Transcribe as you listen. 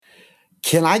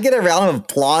Can I get a round of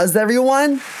applause,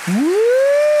 everyone?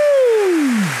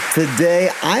 Woo! Today,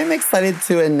 I'm excited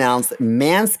to announce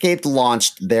Manscaped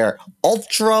launched their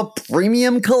Ultra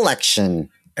Premium Collection.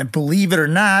 And believe it or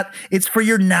not, it's for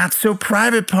your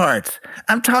not-so-private parts.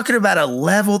 I'm talking about a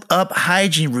leveled-up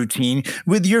hygiene routine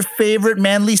with your favorite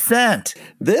manly scent.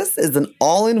 This is an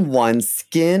all-in-one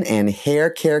skin and hair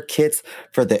care kit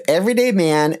for the everyday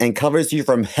man and covers you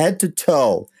from head to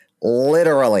toe,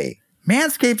 literally.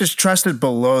 Manscaped is trusted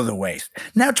below the waist.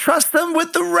 Now trust them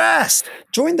with the rest.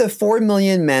 Join the 4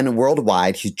 million men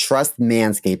worldwide who trust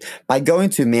Manscaped by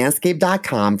going to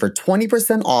manscaped.com for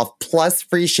 20% off plus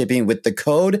free shipping with the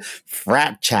code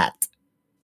FRATCHAT.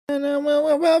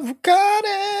 We're recording.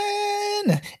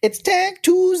 It's Tank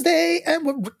Tuesday, and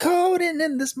we're recording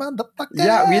in this motherfucker.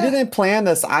 Yeah, we didn't plan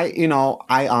this.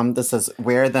 This says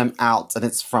wear them out, and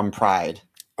it's from Pride.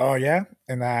 Oh, yeah?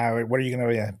 And what are you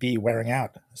going to be wearing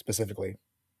out specifically?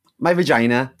 My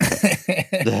vagina.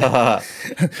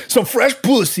 Some fresh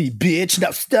pussy, bitch.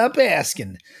 Now stop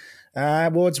asking.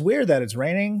 Well, it's weird that it's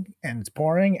raining and it's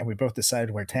pouring, and we both decided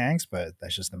to wear tanks, but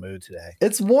that's just the mood today.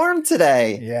 It's warm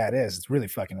today. Yeah, it is. It's really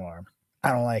fucking warm.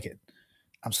 I don't like it.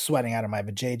 I'm sweating out of my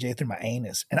vajayjay through my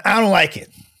anus, and I don't like it.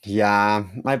 Yeah,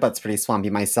 my butt's pretty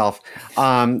swampy myself.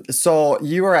 So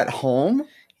you were at home?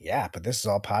 Yeah, but this is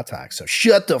all pot talk. So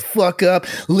shut the fuck up,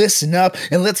 listen up,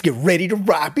 and let's get ready to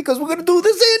rock because we're going to do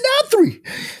this in now 3,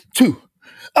 2,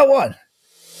 1.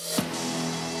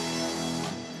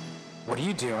 What are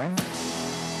you doing?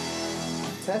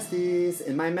 Testes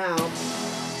in my mouth.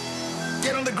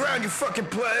 Get on the ground, you fucking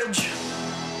pledge.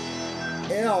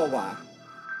 Ew.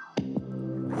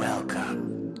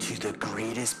 Welcome to the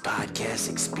greatest podcast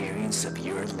experience of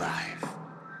your life.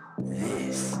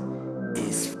 This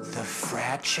is the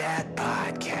Frat Chat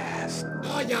Podcast.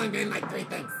 All young men like 3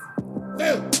 things.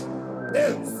 Food,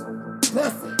 booze,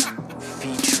 pussy.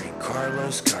 Featuring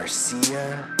Carlos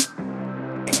Garcia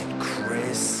and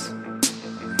Chris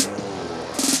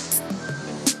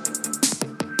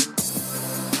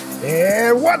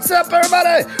And what's up,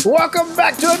 everybody? Welcome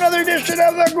back to another edition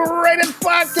of the greatest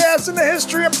podcast in the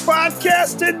history of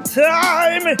podcasting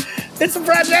time. It's the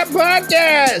Frat Chat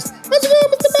Podcast. Let's go,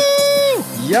 Mr. Bo.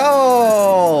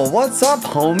 Yo, what's up,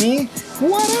 homie?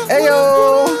 What up?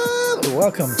 Ayo. What up?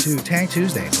 Welcome to Tank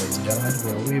Tuesday, ladies and gentlemen,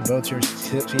 where we both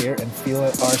sit here and feel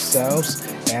it ourselves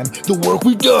and the work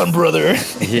we've done, brother.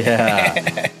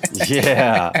 Yeah.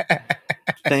 Yeah.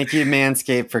 Thank you,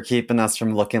 Manscaped, for keeping us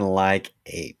from looking like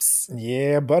apes.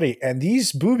 Yeah, buddy. And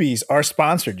these boobies are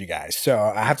sponsored, you guys. So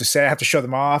I have to show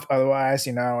them off. Otherwise,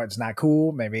 it's not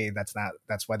cool. Maybe that's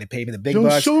why they pay me the big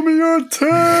bucks. Show me your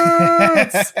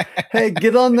tits. Hey,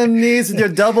 get on the knees with your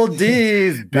double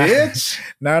D's, bitch.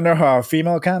 Now I know how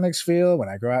female comics feel when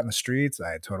I go out in the streets.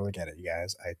 I totally get it, you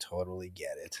guys. I totally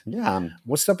get it. Yeah.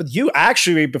 What's up with you?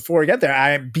 Actually, before we get there,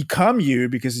 I become you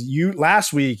because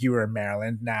last week you were in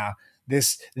Maryland. Now,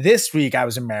 This week I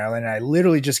was in Maryland, and I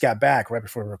literally just got back right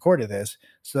before we recorded this.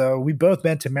 So we both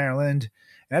went to Maryland,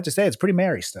 and I have to say it's pretty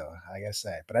merry still, I gotta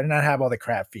say. But I did not have all the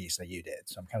crab feast that you did,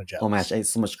 so I'm kind of jealous. Oh my gosh, I ate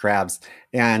so much crabs,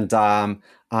 and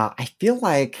I feel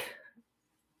like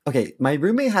my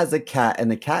roommate has a cat,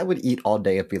 and the cat would eat all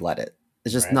day if we let it.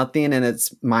 It's just nothing in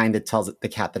its mind that tells the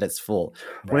cat that it's full.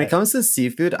 When it comes to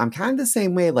seafood, I'm kind of the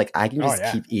same way. Like I can just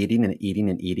keep eating and eating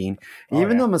and eating. And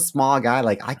even though I'm a small guy,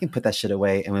 like I can put that shit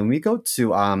away. And when we go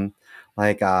to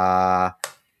like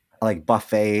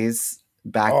buffets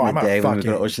back in the day when we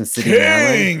go to Ocean City,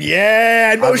 Maryland.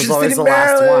 Yeah, Ocean City,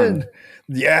 Maryland.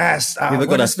 Yes. We would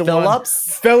go to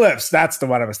Phillips. Phillips. That's the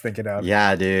one I was thinking of.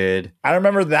 Yeah, dude. I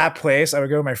remember that place. I would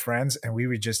go with my friends and we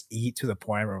would just eat to the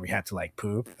point where we had to like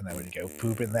poop, and then we'd go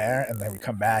poop in there, and then we'd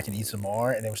come back and eat some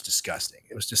more, and it was disgusting.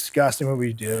 It was disgusting what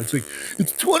we do. It's like,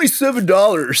 it's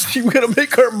 $27. You gotta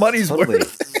make our money's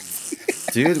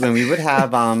worth. Dude, when we would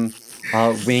have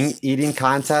wing eating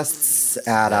contests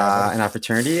at in our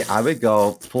fraternity, I would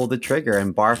go pull the trigger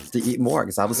and barf to eat more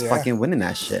because I was fucking winning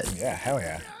that shit. Yeah, hell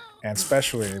yeah. And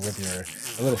especially with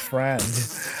your little friend,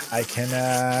 I can,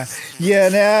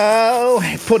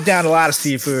 put down a lot of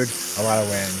seafood, a lot of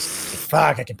wings.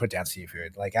 Fuck, I can put down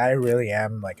seafood. Like, I really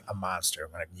am like a monster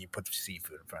when you put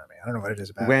seafood in front of me. I don't know what it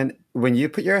is about it. When you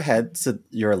put your head to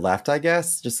your left, I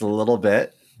guess, just a little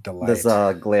bit, there's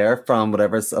a glare from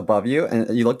whatever's above you, and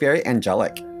you look very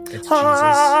angelic. It's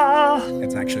Jesus.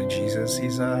 It's actually Jesus.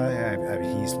 He's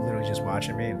literally just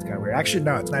watching me. It's kind of weird. Actually,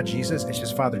 no, it's not Jesus. It's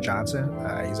just Father Johnson.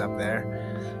 He's up there.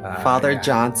 Father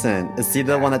Johnson. Is he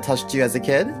the one that touched you as a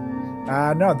kid?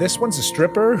 No, this one's a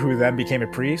stripper who then became a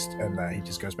priest, and he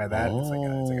just goes by that. It's like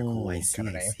a cool kind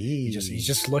of name. He's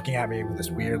just looking at me with this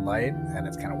weird light, and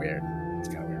it's kind of weird. It's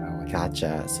kind of weird. I don't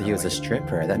Gotcha. So he was a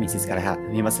stripper. That means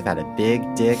he must have had a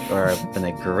big dick or been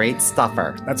a great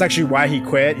stuffer. That's actually why he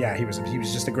quit. Yeah, he was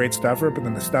just a great stuffer, but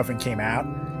then the stuffing came out.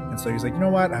 And so he's like, you know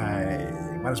what? I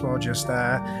might as well just, if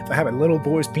I have a little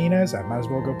boy's penis, I might as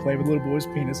well go play with little boys'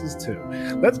 penises too.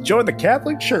 Let's join the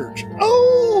Catholic Church.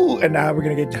 Oh! And now we're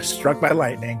going to get struck by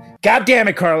lightning. God damn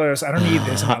it, Carlos. I don't need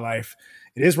this in my life.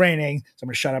 It is raining, so I'm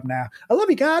going to shut up now. I love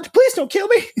you, God. Please don't kill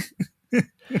me.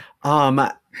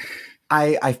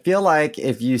 I feel like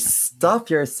if you stuff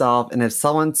yourself and if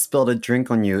someone spilled a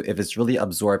drink on you, if it's really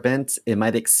absorbent, it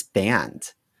might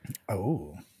expand.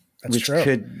 Oh, that's which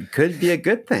true. could be a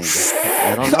good thing.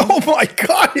 I don't know. Oh my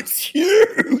God, it's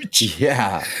huge.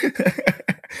 Yeah.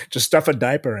 Just stuff a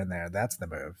diaper in there. That's the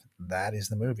move. That is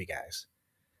the movie, guys.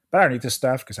 But I don't need this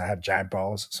stuff because I have giant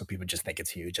balls, so people just think it's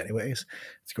huge anyways.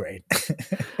 It's great.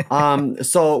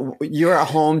 So you were at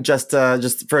home just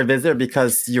for a visit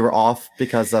because you were off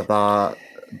because of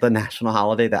the national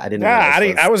holiday that I didn't know.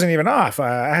 Yeah, I wasn't even off.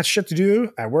 I had shit to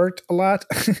do. I worked a lot.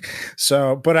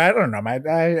 So, but I don't know.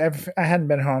 I hadn't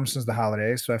been home since the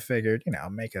holidays, so I figured,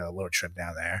 make a little trip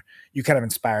down there. You kind of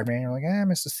inspired me. You're like,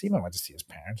 Mr. Seaman went to see his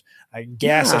parents. I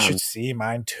guess I should see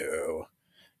mine too.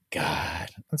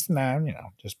 God, let's now,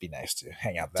 just be nice to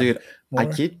hang out there. Dude, more. I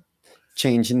keep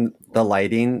changing the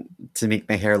lighting to make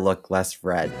my hair look less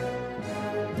red.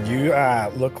 You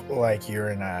look like you're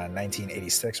in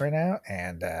 1986 right now,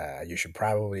 and you should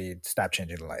probably stop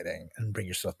changing the lighting and bring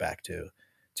yourself back to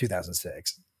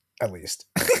 2006, at least.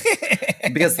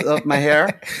 Because of my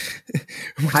hair?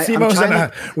 Simo's in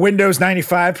a Windows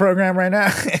 95 program right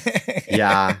now.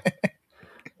 Yeah.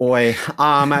 Boy.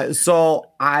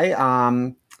 So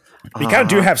I... We kind of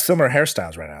do have similar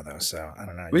hairstyles right now, though. So I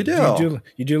don't know. We do.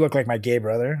 You do look like my gay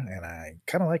brother, and I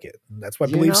kind of like it. That's why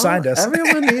Believe signed us.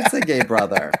 Everyone needs a gay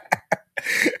brother.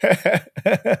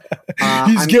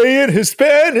 He's gay and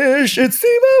Hispanic. It's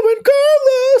Simo and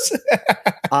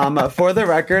Carlos. For the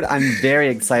record, I'm very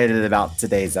excited about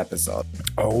today's episode.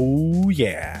 Oh,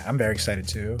 yeah. I'm very excited,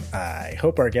 too. I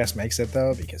hope our guest makes it,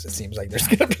 though, because it seems like there's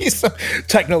going to be some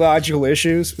technological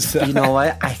issues. So. You know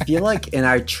what? I feel like in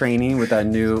our training with our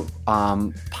new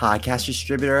podcast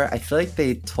distributor, I feel like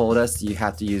they told us you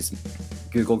have to use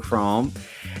Google Chrome.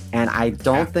 And I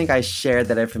don't think I shared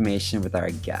that information with our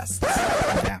guests.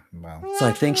 Yeah, well. So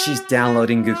I think she's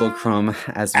downloading Google Chrome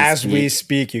as we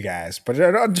speak, you guys. But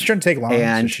it shouldn't take long.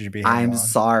 And so I'm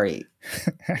sorry.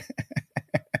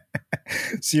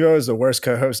 Simo is the worst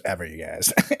co-host ever, you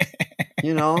guys.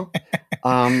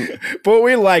 But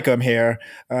we like him here.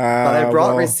 But I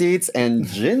brought receipts and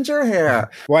ginger hair.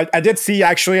 Well, I did see,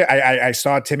 actually, I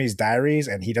saw Timmy's diaries,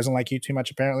 and he doesn't like you too much,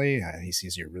 apparently. He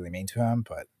sees you're really mean to him,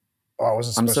 but I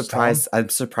wasn't supposed I'm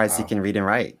surprised he can read and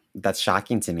write. That's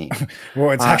shocking to me.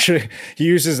 Well, it's actually, he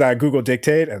uses Google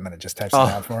Dictate, and then it just types it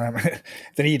out for him.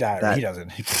 Then he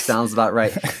doesn't. Sounds about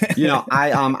right.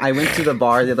 I went to the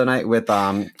bar the other night with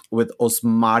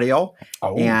Osmario,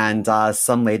 and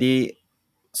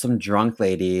some drunk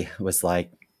lady was like,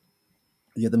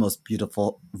 "You're the most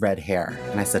beautiful red hair."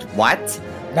 And I said, "What?"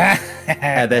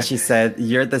 And then she said,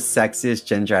 "You're the sexiest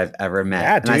ginger I've ever met."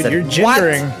 Yeah, dude, and I said, you're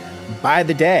gingering by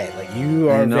the day. Like, you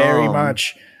are very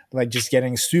much like just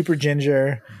getting super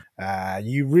ginger.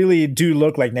 You really do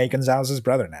look like Nate Gonzalez's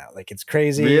brother now. Like, it's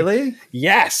crazy. Really?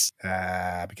 Yes.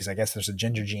 Because I guess there's a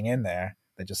ginger gene in there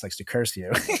that just likes to curse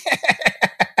you.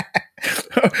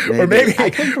 Or maybe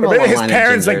his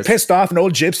parents like pissed off an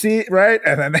old gypsy, right?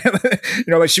 And then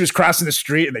like she was crossing the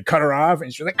street and they cut her off,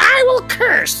 and she was like, "I will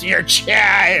curse your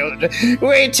child.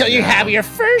 Wait till you have your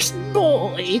first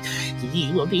boy.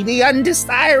 He will be the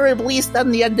undesirablest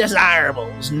of the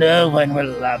undesirables. No one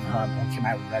will love him." He'll come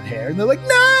out with red hair, and they're like,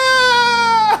 "No!"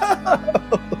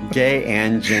 Gay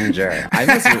and ginger.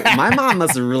 My mom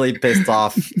must have really pissed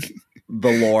off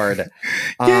the Lord.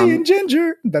 Gay and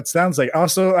ginger. That sounds like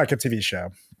also like a TV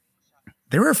show.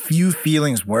 There are few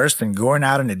feelings worse than going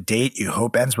out on a date you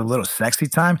hope ends with a little sexy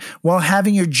time while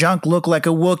having your junk look like a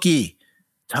Wookiee.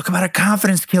 Talk about a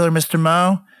confidence killer, Mr.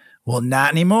 Mo. Well,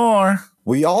 not anymore.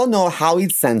 We all know how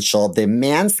essential the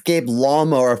Manscaped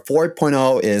Lawnmower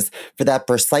 4.0 is for that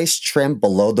precise trim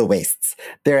below the waists.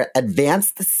 Their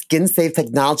advanced skin-safe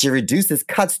technology reduces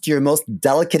cuts to your most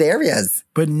delicate areas.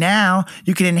 But now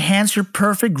you can enhance your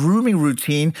perfect grooming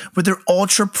routine with their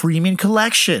ultra premium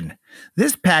collection.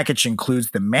 This package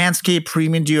includes the Manscaped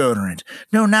Premium Deodorant.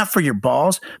 No, not for your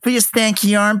balls, for your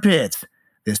stanky armpits.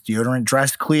 This deodorant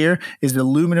dries clear, is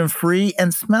aluminum-free,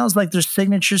 and smells like their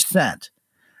signature scent.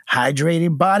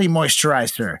 Hydrating body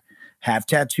moisturizer. Have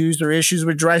tattoos or issues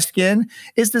with dry skin?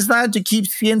 It's designed to keep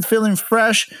skin feeling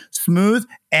fresh, smooth,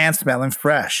 and smelling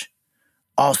fresh.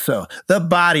 Also, the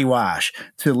body wash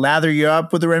to lather you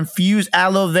up with their infused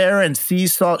aloe vera and sea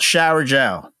salt shower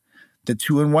gel. The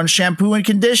 2-in-1 shampoo and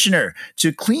conditioner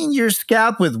to clean your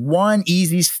scalp with one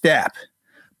easy step.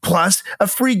 Plus, a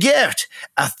free gift,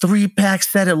 a 3-pack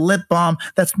set of lip balm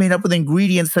that's made up with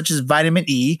ingredients such as vitamin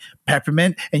E,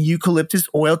 peppermint, and eucalyptus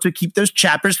oil to keep those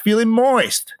chappers feeling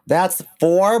moist. That's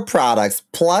 4 products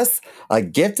plus a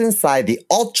gift inside the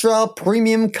Ultra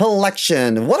Premium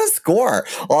Collection. What a score!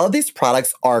 All of these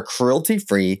products are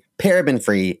cruelty-free,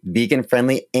 paraben-free,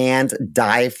 vegan-friendly, and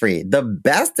dye-free. The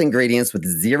best ingredients with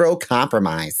zero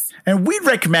compromise. And we'd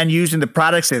recommend using the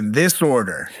products in this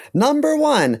order. Number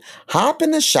 1, hop in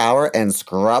the shower and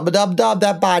scrub-a-dub-dub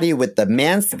that body with the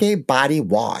Manscaped Body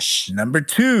Wash. Number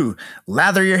 2,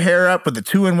 lather your hair up with the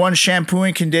 2-in-1 shampoo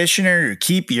and conditioner to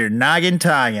keep your noggin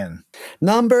toggin.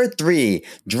 Number 3,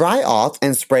 dry off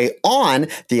and spray on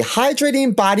the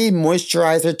Hydrating Body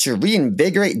Moisturizer to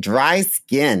reinvigorate dry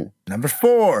skin. Number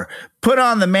 4, put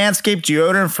on the Manscaped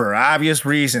deodorant for obvious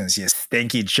reasons, you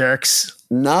stinky jerks.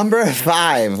 Number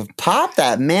 5, pop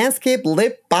that Manscaped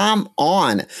lip balm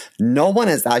on. No one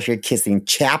is out here kissing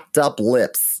chapped up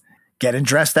lips. Getting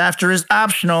dressed after is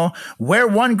optional. Wear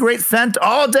one great scent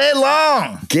all day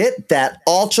long. Get that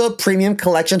Ultra Premium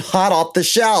Collection hot off the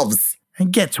shelves.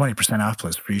 And get 20% off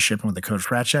plus free shipping with the code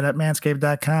FRATCHAT at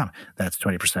manscaped.com. That's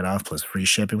 20% off plus free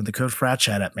shipping with the code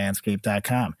FRATCHAT at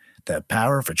manscaped.com. The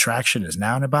power of attraction is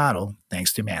now in a bottle,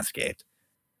 thanks to Manscaped.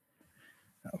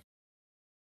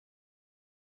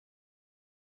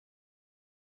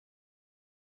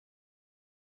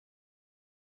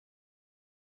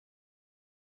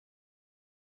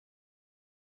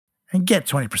 And get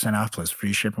 20% off plus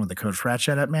free shipping with the code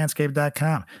FRATCHAT at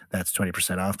manscaped.com. That's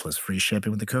 20% off plus free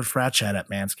shipping with the code FRATCHAT at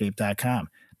manscaped.com.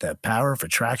 The power of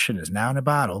attraction is now in a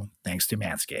bottle, thanks to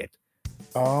Manscaped.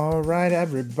 All right,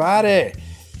 everybody.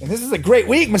 And this is a great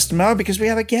week, Mr. Mel, because we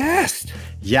have a guest.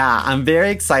 Yeah, I'm very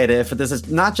excited for this. Is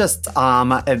not just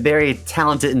a very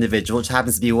talented individual, which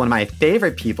happens to be one of my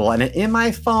favorite people. And in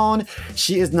my phone,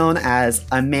 she is known as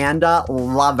Amanda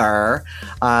Lover,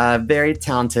 a very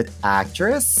talented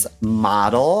actress,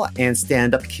 model, and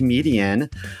stand-up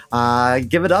comedian.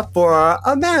 Give it up for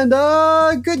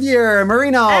Amanda Goodyear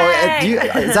Marino. Hey.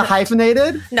 Is it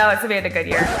hyphenated? No, it's Amanda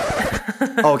Goodyear.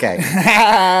 Okay.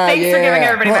 Thanks for giving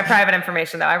everybody my private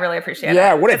information, though. I really appreciate it.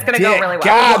 Yeah, what it's going to go really well.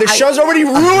 God, this show's already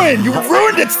ruined. You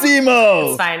ruined it, Simo.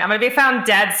 It's fine. I'm going to be found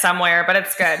dead somewhere, but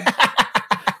it's good.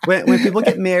 When people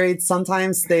get married,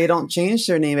 sometimes they don't change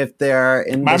their name if they're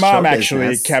in my the mom show actually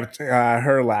business. kept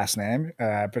her last name,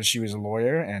 but she was a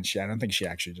lawyer, and I don't think she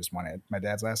actually just wanted my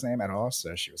dad's last name at all.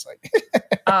 So she was like,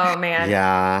 Oh, man.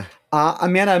 Yeah.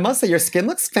 Amanda, I must say your skin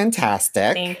looks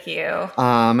fantastic. Thank you.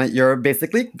 You're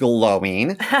basically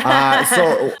glowing.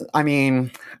 So, I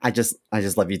mean, I just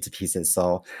love you to pieces.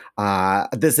 So,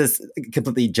 this is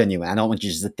completely genuine. I don't want you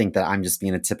just to think that I'm just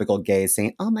being a typical gay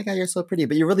saying, "Oh my God, you're so pretty,"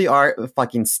 but you really are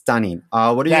fucking stunning.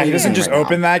 What are you? yeah, he doesn't doing just right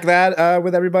open now? like that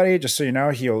with everybody. Just so you know,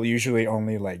 he'll usually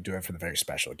only like do it for the very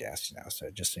special guests. So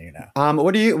just so you know.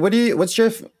 What's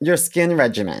your skin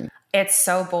regimen? It's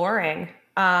so boring.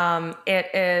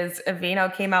 It is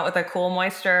Aveeno came out with a cool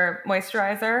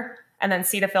moisturizer, and then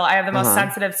Cetaphil. I have the most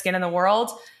sensitive skin in the world,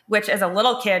 which as a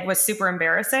little kid was super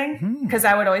embarrassing because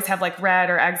I would always have like red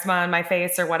or eczema on my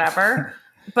face or whatever.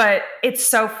 But it's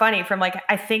so funny from like,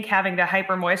 I think having to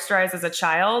hyper moisturize as a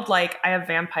child, like I have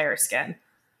vampire skin.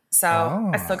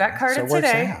 So I still got carded so it works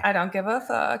today. out. I don't give a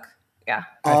fuck. Yeah.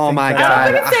 Oh my that- God!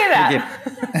 I don't think say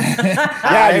that.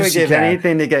 I you would give can.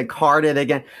 anything to get carded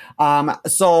again.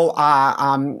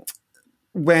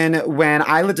 When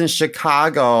I lived in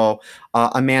Chicago,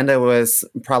 Amanda was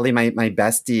probably my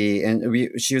bestie,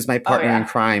 and she was my partner in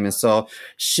crime. And so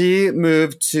she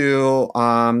moved to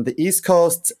the East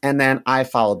Coast, and then I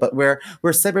followed. But we're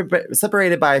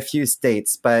separated by a few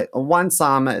states. But once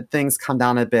things come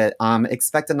down a bit,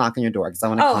 expect a knock on your door because I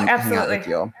want to come hang out absolutely. with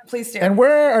you. Please do. And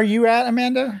where are you at,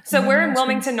 Amanda? So we're in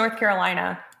Wilmington, North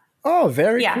Carolina. Oh,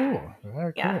 very Yeah. cool.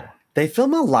 Very Yeah. cool. They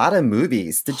film a lot of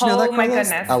movies. Did you know that, Oh my Carlos?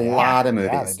 goodness. A lot of Yeah,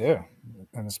 movies. they do.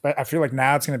 And I feel like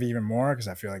now it's going to be even more because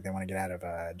I feel like they want to get out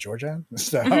of Georgia.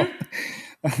 So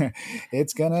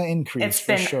it's going to increase It's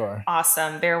for been sure.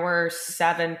 awesome. There were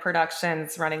 7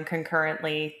 productions running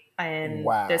concurrently in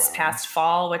Wow. this past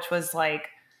fall, which was like,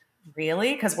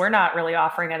 really? Because we're not really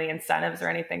offering any incentives or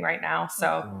anything right now.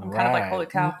 So I'm kind of like, Right. holy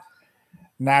cow.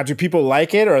 Now, do people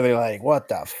like it or are they like, what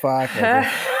the fuck?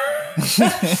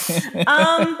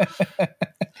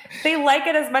 They like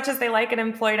it as much as they like it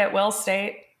employed at Will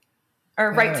State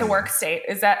or right to work state.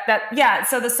 Is that? Yeah.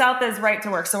 So the South is right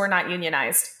to work. So we're not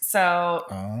unionized. So,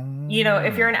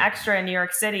 if you're an extra in New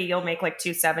York City, you'll make like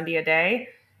 $270 a day.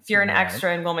 If you're an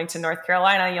extra in Wilmington, North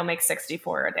Carolina, you'll make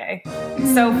 $64 a day.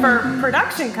 So for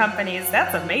production companies,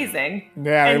 that's amazing.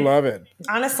 Yeah, I love it.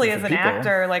 Honestly, as an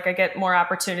actor, like I get more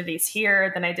opportunities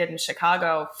here than I did in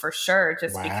Chicago for sure,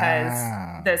 just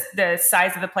because the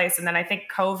size of the place. And then I think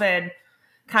COVID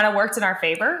kind of worked in our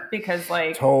favor because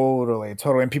like totally.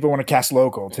 And people want to cast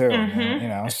local too.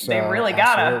 So they really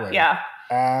gotta. Yeah.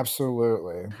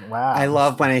 Absolutely. Wow. I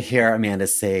love when I hear Amanda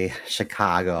say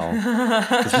Chicago.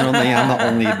 Because normally I'm the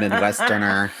only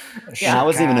Midwesterner. And I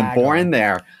wasn't even born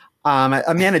there.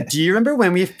 Amanda, do you remember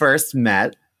when we first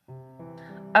met?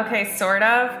 Okay, sort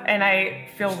of. And I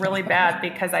feel really bad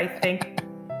because I think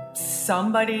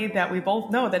somebody that we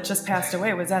both know that just passed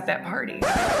away was at that party.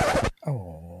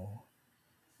 Oh.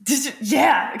 Did you?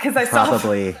 Yeah, because I saw...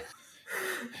 Probably.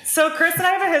 So Chris and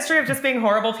I have a history of just being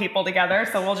horrible people together,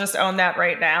 so we'll just own that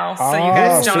right now. So you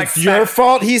guys don't expect... It's your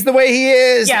fault he's the way he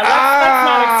is. Yeah, let's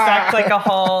not expect like a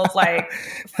whole like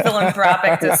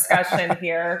philanthropic discussion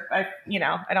here. I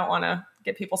don't want to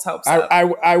get people's hopes up.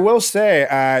 I will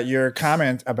say your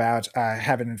comment about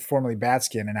having formerly bad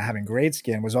skin and having great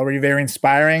skin was already very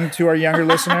inspiring to our younger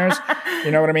listeners. You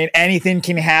know what I mean? Anything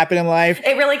can happen in life.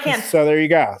 It really can. So there you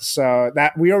go. So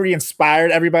that we already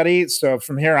inspired everybody. So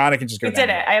from here on, it can just go. We did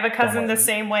it. I have a cousin the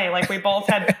same way. Like we both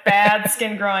had bad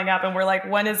skin growing up, and we're like,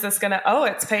 when is this gonna? Oh,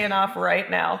 it's paying off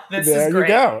right now. This is great. There you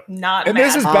go. Not and mad.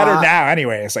 This is better now,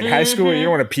 anyway. It's like high school. You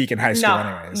don't want to peak in high school,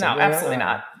 anyways. No, absolutely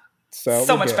not.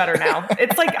 So much better now.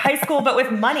 It's like high school, but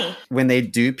with money. When they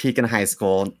do peak in high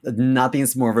school,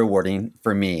 nothing's more rewarding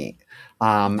for me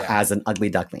as an ugly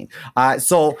duckling.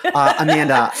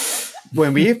 Amanda,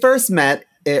 when we first met,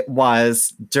 it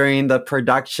was during the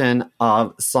production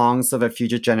of Songs of a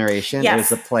Future Generation. Yes. It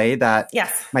was a play that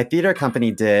my theater company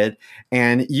did.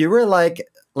 And you were like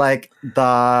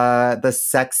the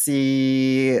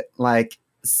sexy, like,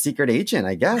 secret agent,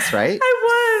 I guess, right?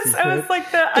 I was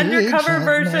like the undercover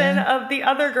version of the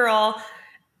other girl.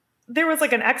 There was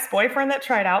like an ex-boyfriend that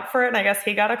tried out for it, and I guess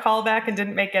he got a call back and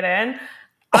didn't make it in.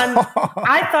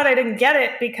 I thought I didn't get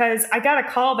it because I got a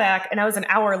call back and I was an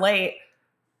hour late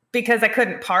because I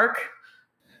couldn't park.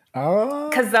 Oh.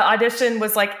 Because the audition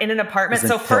was like in an apartment.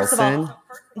 So first Pilsen? of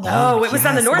all, it was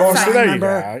on the north side. So there you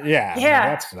go. Yeah.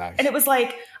 That's nice. And it was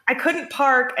like, I couldn't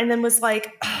park and then was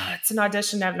like, it's an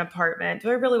audition at an apartment. Do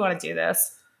I really want to do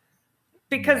this?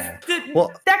 Because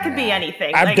that could be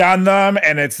anything. I've done them,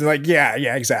 and it's like, yeah,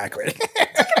 exactly. It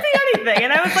could be anything.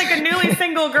 And I was like a newly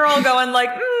single girl going like,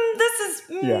 this is,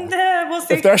 we'll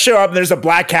see. If they show up and there's a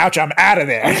black couch, I'm out of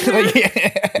there.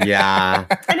 Yeah.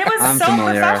 And it was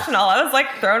professional. I was like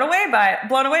blown away by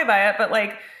it. But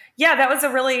like, yeah, that was a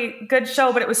really good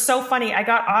show, but it was so funny. I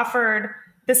got offered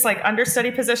this like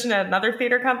understudy position at another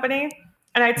theater company.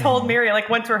 And I told Mary, like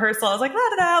went to rehearsal. I was like,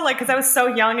 like, cause I was so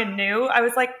young and new. I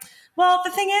was like, well,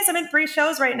 the thing is, I'm in 3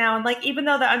 shows right now. And like, even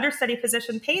though the understudy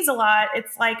position pays a lot,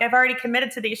 it's like, I've already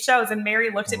committed to these shows. And Mary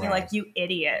looked at me like, you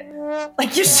idiot.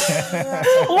 Like, you should,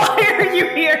 why are you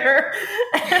here?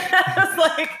 And I was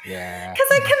like, because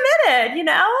I committed,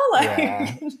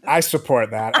 Like, I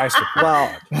support that.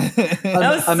 Well,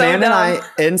 Amanda and I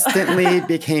instantly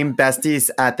became besties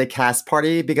at the cast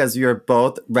party because we were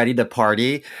both ready to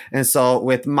party. And so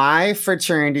with my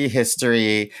fraternity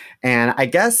history, and I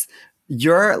guess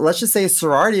your, let's just say,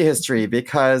 sorority history,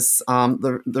 because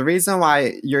the reason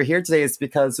why you're here today is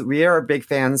because we are big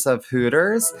fans of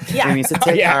Hooters. Yeah. And we used to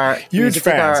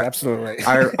take absolutely.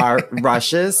 our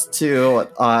rushes to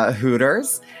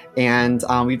Hooters. And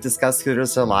we've discussed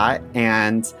Hooters a lot.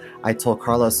 And I told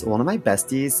Carlos, one of my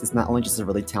besties is not only just a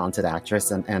really talented actress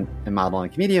and model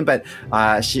and comedian, but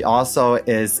she also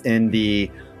is in the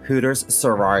Hooters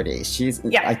sorority.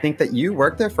 I think that you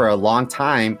worked there for a long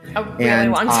time. A really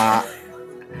long time.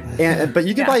 But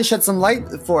you can probably shed some light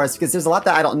for us because there's a lot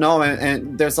that I don't know,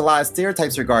 and there's a lot of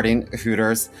stereotypes regarding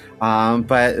Hooters.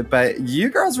 But you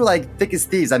girls were like thick as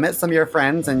thieves. I met some of your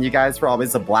friends, and you guys were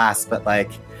always a blast. But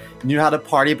like, you knew how to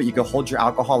party, but you could hold your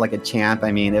alcohol like a champ.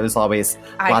 I mean, it was always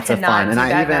lots of fun. And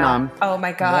I even oh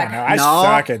my god, I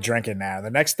suck at drinking now.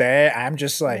 The next day, I'm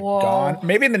just like gone.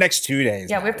 Maybe in the next 2 days.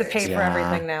 Yeah, we have to pay for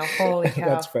everything now. Holy cow,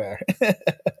 that's fair.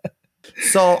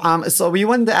 So we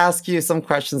wanted to ask you some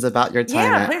questions about your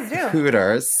time at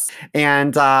Hooters.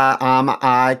 And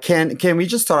can we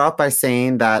just start off by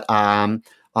saying that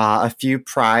a few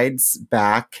prides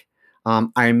back,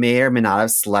 I may or may not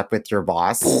have slept with your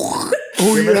boss.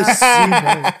 Oh, yes.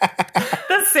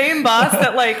 The same boss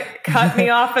that like cut me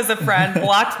off as a friend,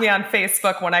 blocked me on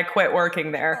Facebook when I quit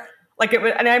working there. Like it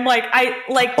was, and I'm like, I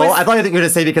thought you were going to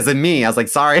say because of me. I was like,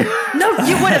 sorry. No,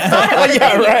 you would have thought it would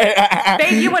have been.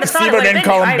 Right. You would have thought it would have been.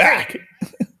 Call him back.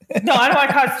 No, I don't want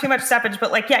to cause too much steppage,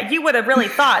 but like, yeah, you would have really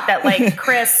thought that like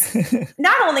Chris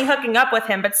not only hooking up with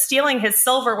him, but stealing his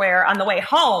silverware on the way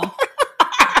home.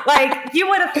 Like you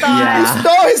would have thought you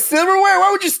stole his silverware.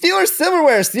 Why would you steal her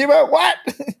silverware, Steve? What?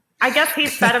 I guess he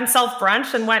fed himself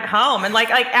brunch and went home. And like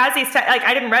as he's like,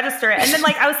 I didn't register it. And then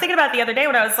like I was thinking about it the other day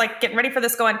when I was like getting ready for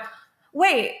this, going,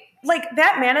 wait, like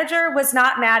that manager was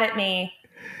not mad at me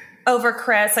over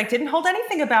Chris, like didn't hold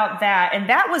anything about that. And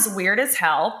that was weird as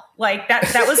hell. Like that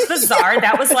was bizarre.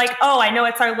 That was like, oh, I know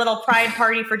it's our little pride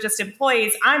party for just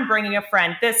employees. I'm bringing a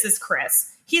friend. This is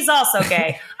Chris. He's also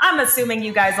gay. I'm assuming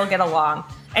you guys will get along.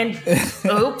 And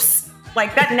oops,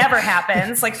 like that never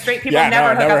happens. Like straight people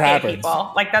never hook up gay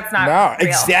people. Like that's not real.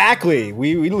 Exactly.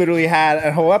 We literally had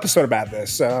a whole episode about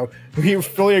this. So we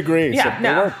fully agree. Yeah, so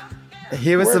no.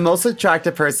 He was the most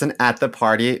attractive person at the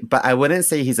party, but I wouldn't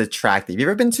say he's attractive. You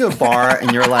ever been to a bar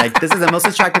and you're like, this is the most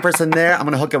attractive person there. I'm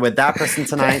going to hook up with that person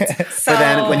tonight. But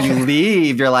then when you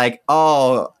leave, you're like,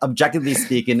 oh, objectively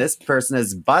speaking, this person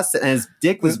is busted. And his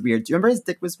dick was weird. Do you remember his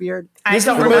dick was weird? This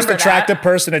is the most attractive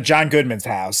person at John Goodman's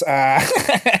house.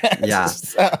 Yeah.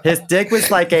 His dick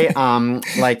was like a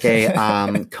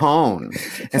cone.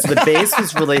 And so the base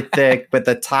was really thick, but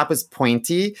the top was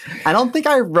pointy. I don't think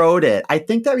I wrote it. I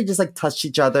think that we just like touched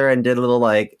each other and did a little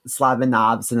like slab and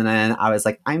knobs, and then I was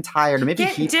like, I'm tired. Or maybe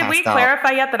did we clarify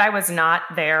yet that I was not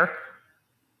there?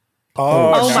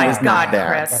 Oh my God,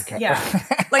 Chris. Okay. Yeah.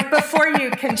 Like before you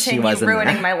continue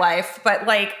ruining my life, but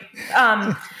like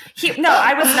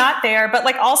I was not there, but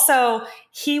like also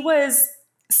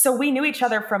so we knew each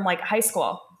other from like high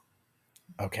school.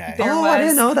 Okay. I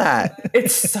didn't know that.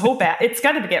 It's so bad. It's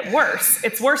going to get worse.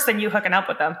 It's worse than you hooking up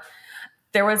with them.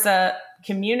 There was a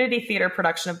community theater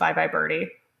production of Bye Bye Birdie.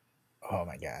 Oh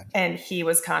my God. And he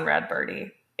was Conrad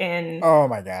Birdie in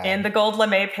the gold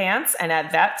lame pants. And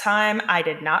at that time, I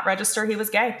did not register he was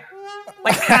gay.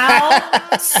 Like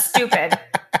how stupid.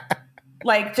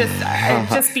 Like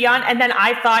just beyond. And then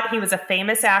I thought he was a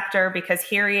famous actor because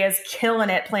here he is killing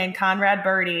it playing Conrad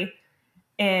Birdie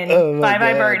in Bye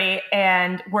Bye Birdie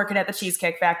and working at the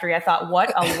Cheesecake Factory. I thought,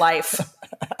 what a life.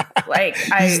 Like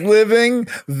he's living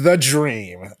the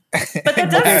dream. But that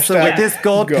does with his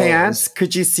gold pants,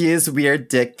 could you see his weird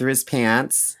dick through his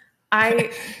pants?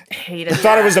 I hated. I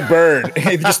thought it was a bird.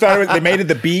 They just thought they made it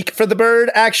the beak for the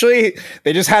bird. Actually,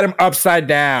 they just had him upside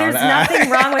down. There's nothing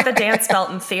wrong with a dance belt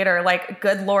in theater. Like,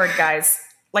 good Lord, guys.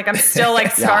 Like I'm still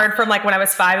like scarred from like when I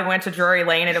was 5 and went to Drury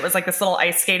Lane and it was like this little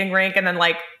ice skating rink and then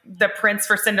like the prince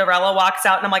for Cinderella walks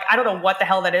out and I'm like, I don't know what the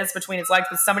hell that is between his legs,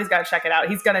 but somebody's got to check it out.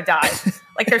 He's going to die.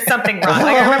 Like there's something wrong.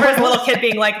 Like I remember as a little kid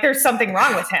being like, there's something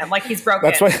wrong with him. Like he's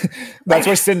broken. That's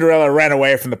why Cinderella ran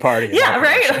away from the party. Yeah,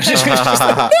 right? She's just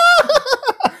like, no!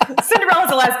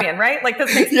 Cinderella's a lesbian, right? Like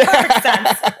this makes perfect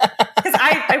sense. Because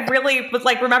I really would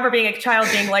like remember being a child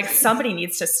being like, somebody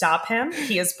needs to stop him.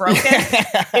 He is broken.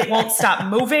 It won't stop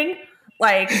moving.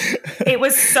 Like it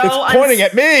was so pointing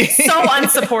at me. So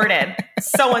unsupported.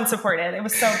 So unsupported. It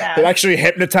was so bad. They actually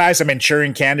hypnotized a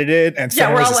Manchurian candidate and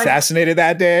someone was assassinated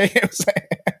that day. It was like,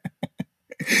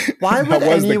 why would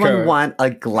anyone want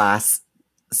a glass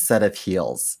set of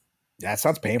heels? That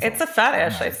sounds painful. It's a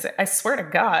fetish. I swear to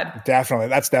God. Definitely.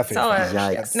 That's definitely a fetish.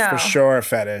 Yikes. No. For sure a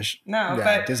fetish. No,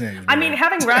 yeah, but Disney I mean,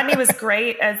 having Rodney was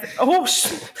great as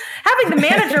having the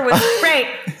manager was great.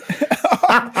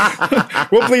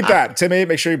 We'll bleep that. Timmy,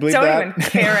 make sure you bleep that. Don't even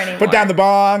care anymore. Put down the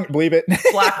bong, bleep it.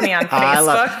 Block me on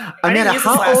Facebook. Amanda,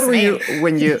 how old were you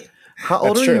when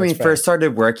you first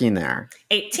started working there?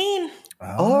 18.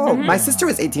 Oh, my sister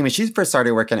was 18 when she first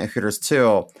started working at Hooters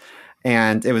too.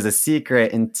 And it was a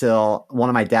secret until one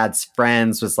of my dad's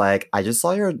friends was like, I just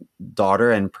saw your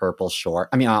daughter in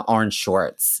orange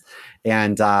shorts.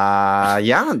 And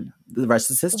the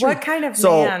rest is history. What kind of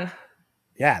man?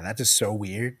 Yeah, that is so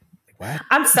weird. What?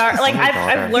 I'm sorry. Like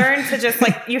I've learned to just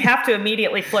like, you have to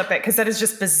immediately flip it because that is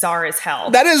just bizarre as hell.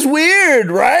 That is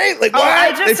weird, right? Like, what?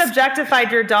 I just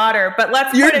objectified your daughter, but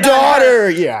let's your put it daughter. On her.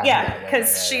 Yeah,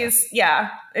 because she's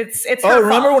it's her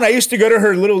remember fault. when I used to go to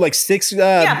her little like 6th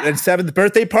and 7th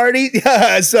birthday party? Yeah,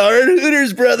 I saw her at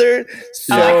Hooters, brother.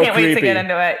 So I can't wait to creepy. get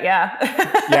into it. Yeah.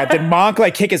 Yeah. Did Monk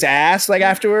like kick his ass like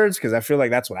afterwards? Because I feel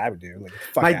like that's what I would do.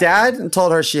 Like, my dad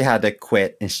told her she had to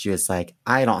quit, and she was like,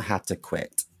 "I don't have to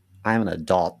quit. I'm an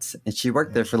adult." And she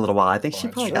worked there for a little while. I think she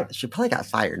probably got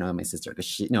fired, knowing my sister,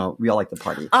 because we all like the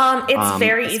party. It's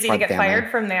very easy to get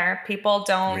fired from there. People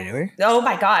don't. Really? Oh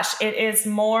my gosh, it is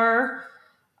more.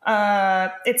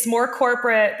 It's more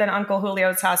corporate than Uncle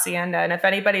Julio's Hacienda. And if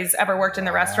anybody's ever worked in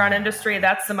the restaurant industry,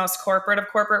 that's the most corporate of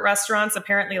corporate restaurants.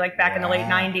 Apparently, like back in the late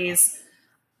 90s,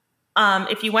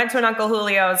 if you went to an Uncle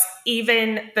Julio's,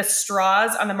 even the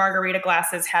straws on the margarita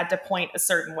glasses had to point a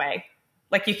certain way.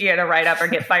 Like you could get a write-up or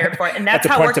get fired for it. And that's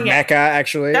how working Mecca,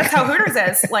 actually. That's how Hooters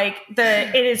is. Like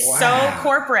it is so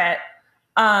corporate.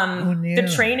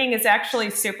 The training is actually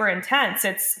super intense.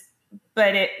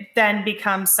 But it then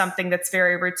becomes something that's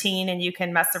very routine and you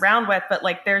can mess around with. But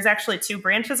like there's actually 2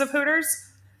 branches of Hooters.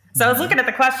 So I was looking at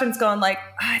the questions going like,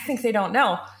 I think they don't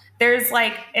know. There's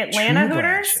like Atlanta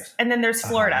Hooters and then there's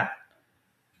Florida.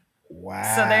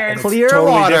 Wow. So there's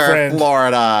Clearwater, totally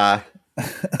Florida.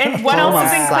 And what else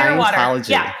is in Clearwater? Scientology.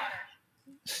 Yeah.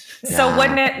 So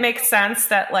wouldn't it make sense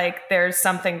that like there's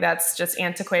something that's just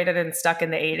antiquated and stuck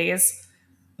in the 80s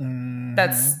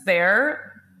that's there?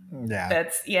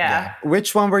 Yeah.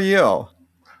 Which one were you?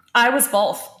 I was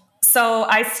both. So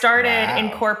I started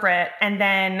in corporate and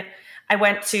then I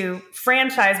went to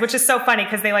franchise, which is so funny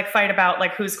because they like fight about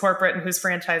like who's corporate and who's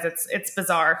franchise. It's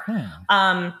bizarre.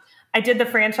 I did the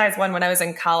franchise one when I was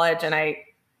in college and I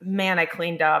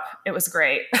cleaned up. It was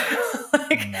great.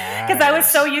 Because I was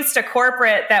so used to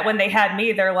corporate that when they had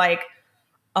me, they're like,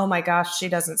 oh my gosh, she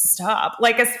doesn't stop.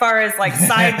 Like as far as like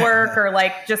side work or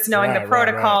like just knowing the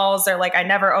protocols or like I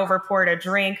never over poured a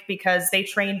drink because they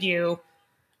trained you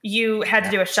had to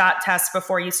do a shot test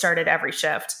before you started every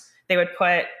shift. They would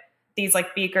put these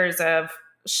like beakers of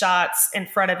shots in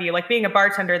front of you. Like being a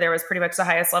bartender, there was pretty much the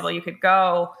highest level you could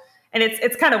go. And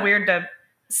it's kind of weird to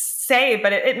say,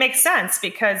 but it makes sense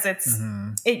because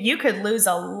you could lose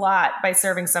a lot by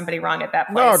serving somebody wrong at that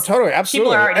place. No, totally, absolutely.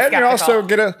 People are already and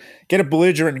skeptical. you also get a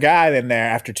belligerent guy in there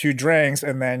after 2 drinks,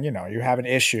 and then you have an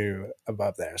issue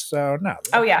above there. So no.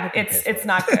 Oh yeah, it's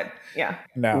not good. Yeah.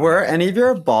 No. Were any of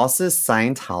your bosses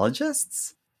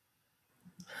Scientologists?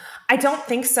 I don't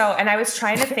think so. And I was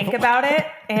trying to think about it,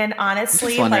 and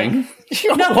honestly, like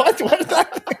no, what is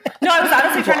that? No, I was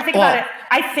honestly trying to think about it.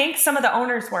 I think some of the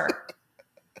owners were.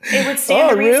 It would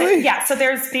stand to reason. Really? Yeah. So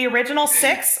there's the original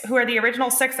 6, who are the original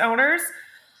 6 owners.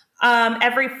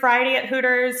 Every Friday at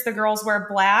Hooters, the girls wear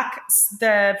black.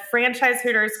 The franchise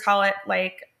Hooters call it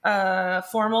like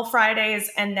formal Fridays,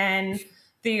 and then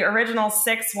the original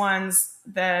 6 ones,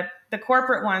 the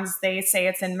corporate ones, they say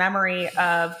it's in memory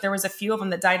of there was a few of them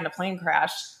that died in a plane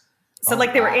crash. So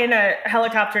like they were in a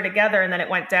helicopter together and then it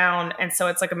went down, and so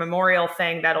it's like a memorial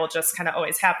thing that'll just kind of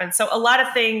always happen. So a lot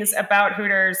of things about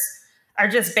Hooters are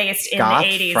just based in Goth the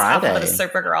 80s Friday. off of the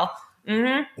Supergirl.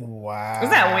 Mm-hmm. Wow.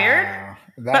 Isn't that weird?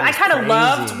 But I kind of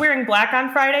loved wearing black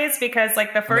on Fridays because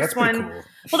like the first one,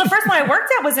 the first one I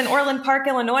worked at was in Orland Park,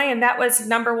 Illinois, and that was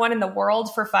 #1 in the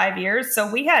world for 5 years. So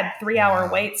we had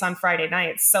 3-hour waits on Friday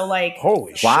nights. So like,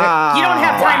 holy shit. Wow. You don't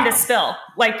have time to spill.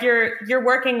 Like you're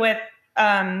working with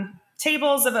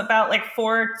tables of about like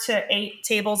 4 to 8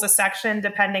 tables a section,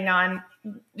 depending on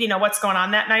what's going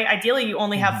on that night. Ideally, you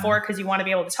only have 4 because you want to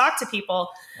be able to talk to people.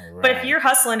 Right. But if you're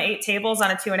hustling 8 tables on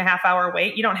a 2.5 hour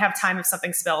wait, you don't have time if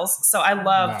something spills. So I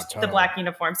loved the black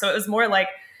uniform. So it was more like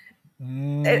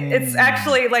it's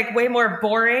actually like way more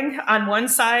boring on one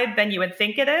side than you would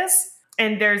think it is.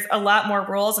 And there's a lot more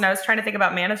rules. And I was trying to think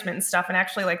about management and stuff. And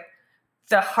actually, like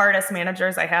the hardest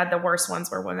managers I had, the worst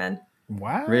ones were women.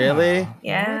 Wow. Really?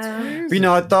 Yeah. You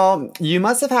know what though? You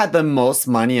must have had the most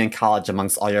money in college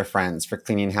amongst all your friends for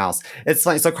cleaning house. It's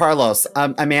like, so Carlos,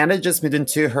 Amanda just moved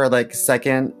into her like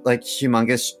second like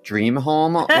humongous dream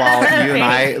home while you and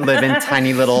I live in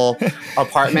tiny little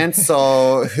apartments.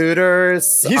 So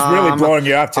Hooters. He's really blowing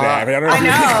you up today. I don't know. I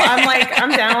know. I'm like,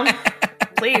 I'm down.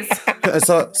 Please.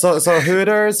 So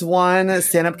Hooters 1,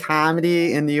 stand-up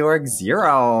comedy in New York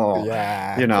 0.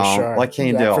 Yeah, you know, sure. What can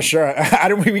you do? For sure.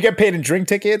 We get paid in drink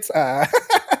tickets.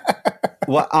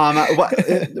 What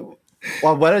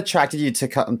attracted you to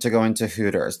go into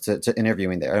Hooters to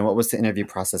interviewing there, and what was the interview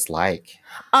process like?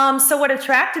 So what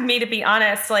attracted me, to be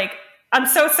honest, like I'm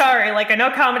so sorry. Like I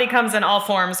know comedy comes in all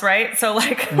forms, right? So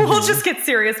like we'll just get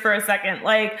serious for a second.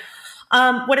 Like.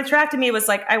 What attracted me was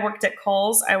like I worked at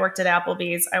Kohl's, I worked at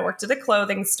Applebee's, I worked at a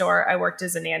clothing store, I worked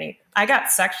as a nanny. I got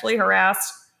sexually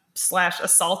harassed /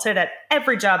 assaulted at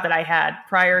every job that I had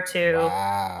prior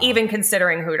to even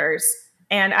considering Hooters.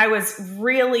 And I was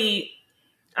really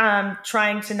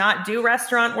trying to not do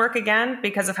restaurant work again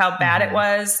because of how bad it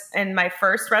was in my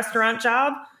first restaurant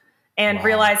job. And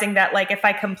realizing that like if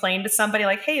I complained to somebody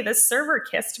like, hey, this server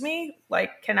kissed me,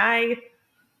 like can I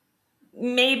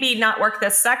maybe not work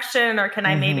this section or can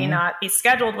I maybe not be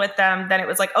scheduled with them, then it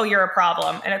was like, oh, you're a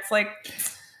problem. And it's like,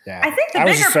 Yeah, I think the I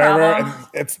was a bigger server, problem-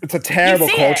 and it's a terrible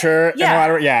see it. culture. in a Yeah. lot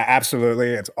of, yeah, absolutely.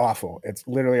 It's awful. It's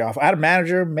literally awful. I had a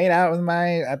manager made out with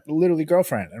my literally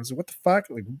girlfriend. I was like, what the fuck?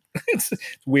 Like, it's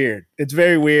weird. It's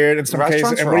very weird in some cases.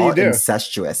 Restaurants And are what do you all do?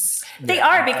 incestuous. They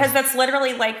are, because that's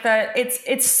literally like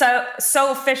it's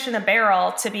so fish in a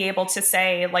barrel to be able to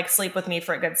say like sleep with me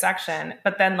for a good section.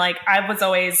 But then like I was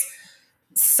always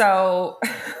so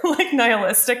like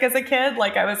nihilistic as a kid.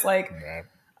 Like I was like,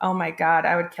 oh my God,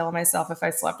 I would kill myself if I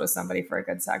slept with somebody for a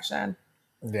good section.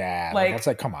 Yeah, Like, it's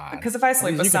like, come on. Because if I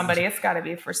sleep with You can- somebody, it's got to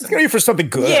be for It's some. gonna be for something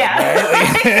good. Yeah.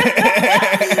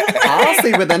 right? I'll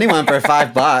sleep with anyone for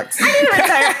 $5.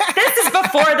 This is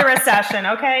before the recession,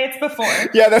 okay? It's before.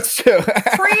 Yeah, that's true.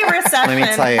 Pre-recession, Let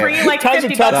me tell you. pre like Times are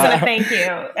 $50 tough and a now. thank you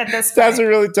at this Times point. are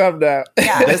really tough now.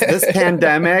 Yeah. This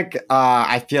pandemic,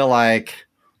 I feel like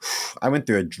I went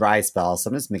through a dry spell, so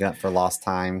I'm just making up for lost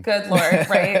time. Good Lord,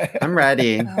 right? I'm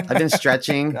ready. I've been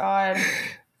stretching. God.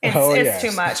 It's Yes.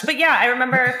 too much. But yeah, I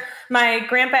remember my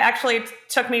grandpa actually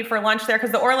took me for lunch there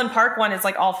because the Orland Park one is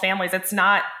like all families.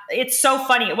 It's so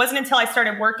funny. It wasn't until I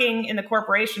started working in the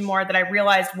corporation more that I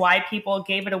realized why people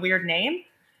gave it a weird name.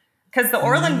 Because the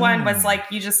Orland one was like,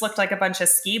 you just looked like a bunch of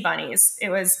ski bunnies. It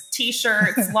was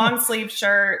t-shirts, long sleeve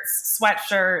shirts,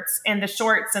 sweatshirts, and the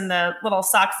shorts and the little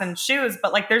socks and shoes.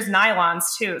 But like there's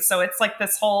nylons too. So it's like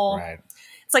this whole, Right.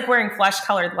 it's like wearing flesh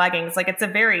colored leggings. Like it's a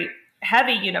very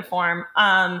heavy uniform.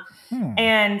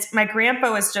 And my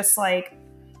grandpa was just like,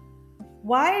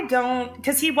 why don't,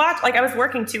 because he watched, like I was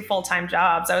working 2 full-time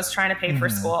jobs. I was trying to pay for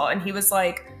school. And he was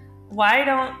like, why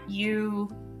don't you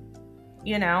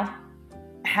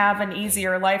have an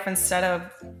easier life instead of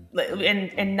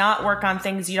and not work on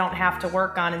things you don't have to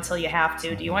work on until you have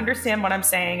to. Do you understand what I'm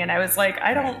saying? And I was like,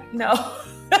 I don't know.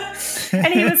 And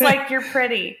he was like, you're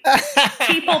pretty.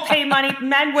 People pay money.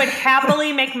 Men would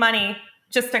happily make money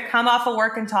just to come off of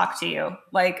work and talk to you.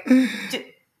 Like,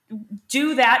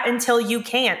 do that until you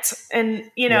can't. And,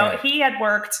 Right. he had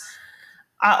worked,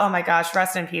 oh my gosh,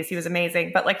 rest in peace. He was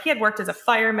amazing. But like he had worked as a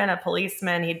fireman, a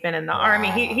policeman. He'd been in the army.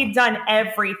 He'd done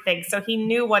everything. So he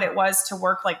knew what it was to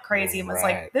work like crazy and was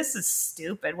Right. like, this is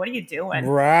stupid. What are you doing?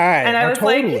 Right. And I No, was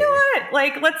like, totally. you know what?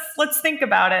 Like, let's think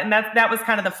about it. And that was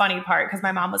kind of the funny part because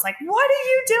my mom was like, what are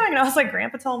you doing? And I was like,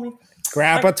 Grandpa told me.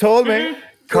 Grandpa told me.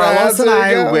 Carlos and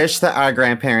There you I go. wish that our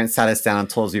grandparents sat us down and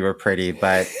told us we were pretty,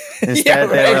 but instead Yeah,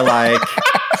 they were right. like,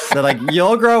 they're like,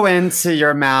 you'll grow into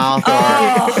your mouth.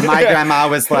 Or my grandma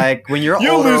was like, when you're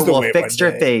You'll lose older, the we'll weight fix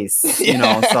one your day. face.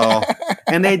 So,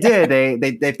 and they did.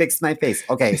 They fixed my face.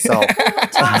 Okay, so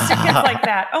Talks to kids like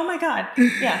that. Oh my God.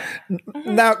 Yeah.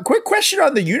 Now, quick question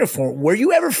on the uniform. Were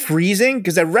you ever freezing?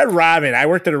 Because at Red Robin, I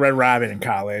worked at a Red Robin in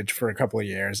college for a couple of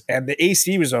years, and the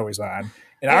AC was always on.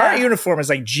 And our Yeah. uniform is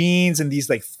like jeans and these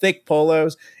like thick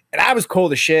polos. And I was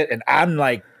cold as shit, and I'm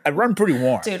like, I run pretty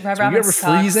warm. Dude, Red So were you Robin ever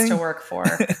sucks freezing? to work for.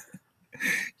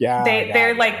 Yeah,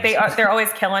 They're like they're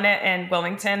always killing it in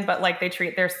Wilmington, but like they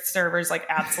treat their servers like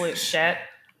absolute shit.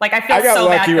 Like I feel I got so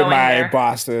bad lucky with going my there.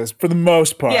 bosses for the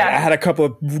most part. Yeah. I had a couple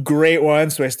of great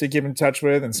ones who I still keep in touch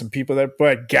with, and some people that.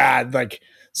 But God, like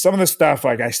some of the stuff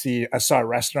like I saw at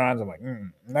restaurants. I'm like,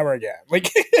 never again.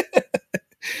 Like,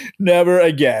 never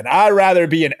again. I'd rather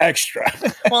be an extra.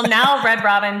 Well, now Red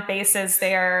Robin bases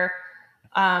their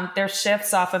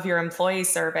shifts off of your employee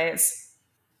surveys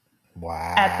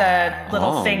Wow. at the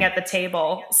little Oh. thing at the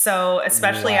table. So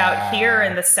especially out here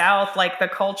in the South, like the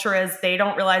culture is they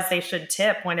don't realize they should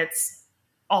tip when it's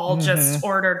all just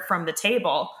ordered from the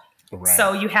table. Right.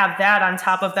 So you have that on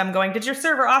top of them going, did your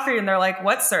server offer you? And they're like,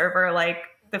 what server? Like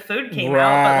the food came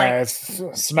out, but like,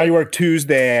 So now you work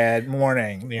Tuesday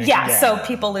morning. yeah, so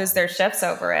people lose their shifts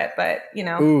over it. But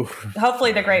Ooh.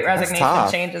 hopefully the Great Resignation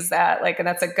tough. changes that. Like, and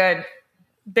that's a good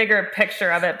bigger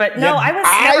picture of it. But no, Yeah, I was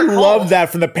I never love cold. that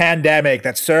from the pandemic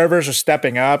that servers are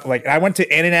stepping up. Like I went to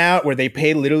In-N-Out where they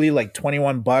pay literally like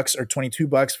 $21 or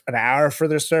 $22 an hour for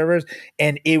their servers,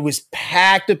 and it was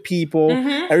packed of people.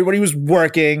 Mm-hmm. Everybody was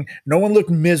working. No one looked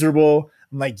miserable.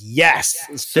 I'm like, yes.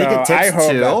 So They get tips I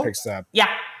hope too? that picks up. Yeah,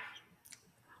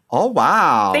 oh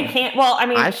wow, they can't. Well, I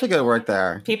mean, I should go to work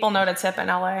there. people know to tip in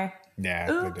LA. Yeah,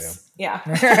 they do. Oops. Yeah.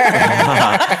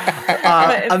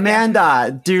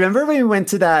 Amanda, do you remember when we went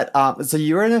to that? So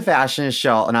you were in a fashion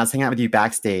show, and I was hanging out with you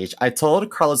backstage. I told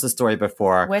Carlos the story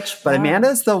before, Which but one?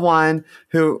 Amanda's the one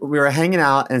who we were hanging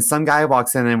out, and some guy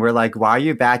walks in, and we're like, "Why are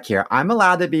you back here?" I'm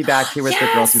allowed to be back here with the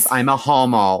girls because I'm a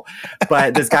homo.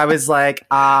 But this guy was like,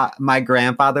 "My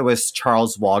grandfather was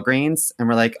Charles Walgreens," and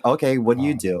we're like, "Okay, what do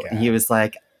you do?" God. And he was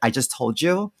like, I just told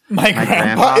you. My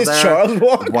grandpa is Charles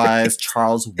Walgreens. Was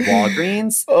Charles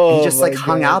Walgreens. Oh, he just like my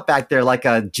hung God. out back there like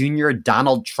a junior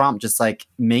Donald Trump, just like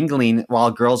mingling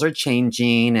while girls are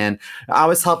changing. And I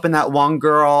was helping that one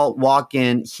girl walk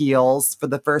in heels for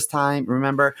the first time.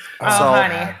 Remember? Oh,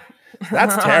 honey.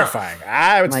 That's terrifying.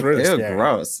 I would Like, really ew, scary.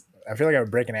 gross. I feel like I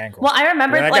would break an ankle. Well, I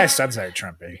remember that like guy's son's like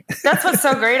Trumpy. that's what's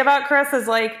so great about Chris is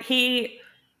like he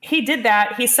did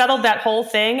that. He settled that whole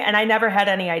thing, and I never had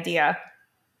any idea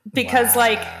because Wow.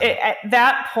 like at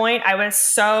that point I was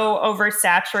so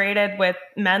oversaturated with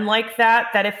men like that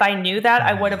if I knew that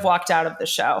I would have walked out of the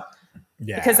show.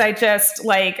 Yeah. Because I just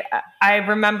like I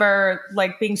remember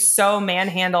like being so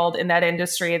manhandled in that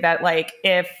industry that like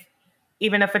if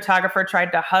even a photographer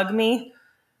tried to hug me,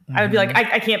 I would be like,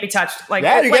 I can't be touched. Like,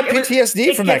 Yeah, you like, get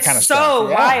PTSD from that kind of so stuff.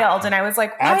 Yeah. wild. And I was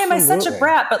like, why am I such a Absolutely.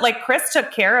 brat? But like Chris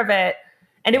took care of it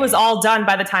and it was all done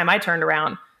by the time I turned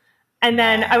around. And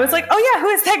then I was like, oh yeah, who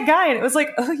is that guy? And it was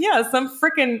like, oh yeah, some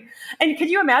freaking, and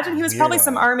could you imagine he was probably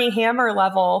some Army Hammer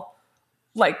level,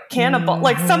 like cannibal,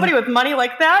 like somebody with money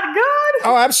like that. God.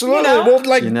 Oh, absolutely. You know? Well,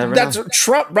 like You never that's know.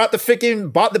 Trump brought the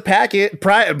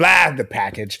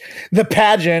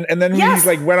pageant, and then Yes. he's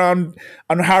like went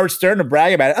on Howard Stern to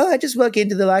brag about it. Oh, I just walk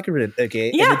into the locker room,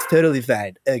 okay, Yeah. and it's totally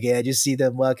fine. Okay, I just see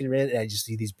them walking around, and I just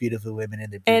see these beautiful women in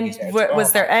their And beauty sets. was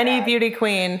Oh, there my any God. beauty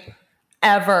queen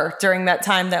ever during that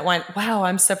time that went, wow,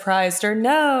 I'm surprised, or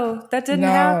no, that didn't No,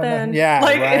 happen? yeah,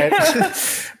 like right.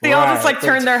 they all just Right. like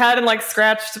turned their head and like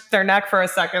scratched their neck for a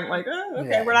second, like, oh, okay,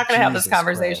 Yeah, we're not going to have this Jesus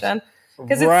conversation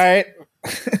because Right.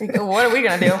 what are we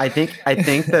going to do? I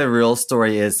think the real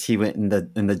story is he went in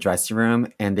the dressing room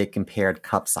and they compared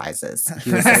cup sizes.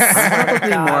 He was like, I'm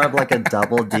probably more of like a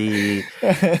double D,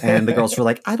 and the girls were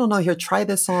like, I don't know, here, try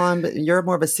this on, but you're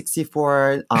more of a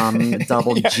 64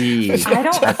 double G. I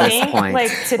don't at this think, point.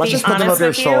 like, to Let's be just put them honest over your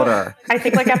with you, shoulder. I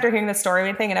think like after hearing the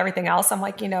story thing and everything else, I'm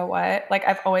like, you know what? Like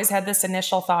I've always had this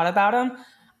initial thought about him.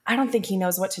 I don't think he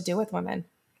knows what to do with women.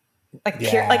 Like,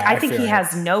 Yeah, like I I think feel he it.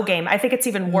 has no game. I think it's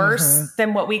even worse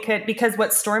than what we could, because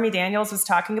what Stormy Daniels was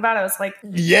talking about, I was like,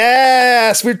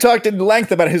 Yes, we've talked in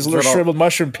length about his little Little shriveled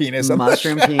mushroom penis.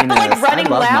 Mushroom penis. like running I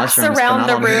love laps mushrooms, around the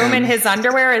phenomenal. room in his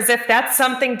underwear as if that's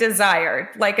something desired.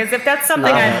 Like as if that's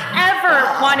something I've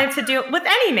ever wanted to do with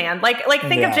any man. Like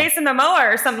think Yeah. of Jason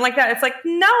Momoa or something like that. It's like,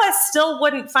 no, I still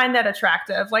wouldn't find that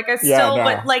attractive. Like I Yeah, still no.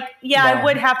 would like, yeah, No. I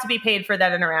would have to be paid for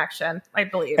that interaction, I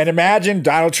believe. And imagine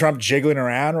Donald Trump jiggling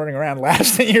around, running around,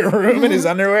 laps in your room in his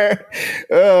underwear.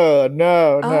 Oh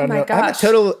no, no, Oh, my no! I'm a gosh.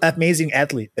 total amazing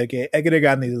athlete. Okay, I could have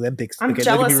gone to the Olympics. I'm Okay, look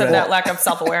at jealous me of run. that lack of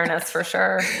self-awareness for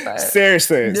sure. But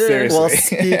Seriously. Well,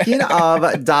 speaking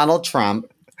of Donald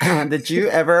Trump, did you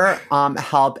ever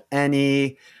help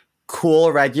any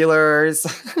cool regulars?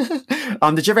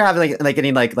 Did you ever have like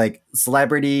any like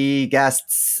celebrity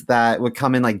guests that would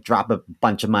come and like drop a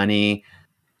bunch of money?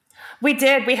 we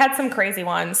did. We had some crazy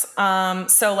ones.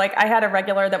 So like I had a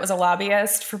regular that was a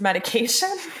lobbyist for medication.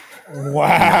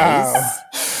 Wow.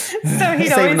 So he'd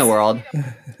Saving the always, world.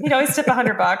 he'd always tip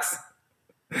 $100. That's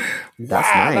Wow,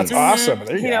 nice. that's awesome.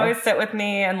 There you He'd go. always sit with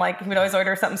me and like he would always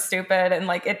order something stupid, and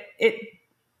like it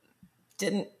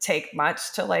didn't take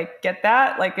much to like get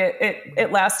that. Like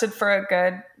it lasted for a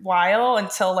good while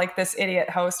until like this idiot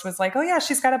host was like, oh yeah,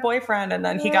 she's got a boyfriend, and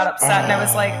then he got upset and I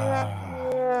was like,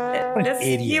 What an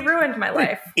idiot. you ruined my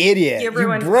life. Idiot. You You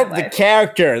ruined broke my the life.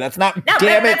 character. That's not, No,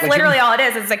 damn it. that's like, literally all it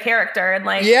is. It's a character, and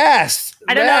like Yes.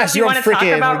 I don't know yes, if you want to talk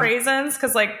freaking- about raisins,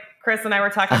 because like Chris and I were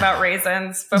talking about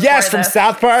raisins before Yes, from this.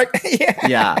 South Park. Yeah.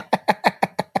 Yeah.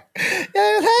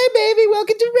 Hey, baby,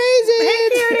 welcome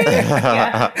to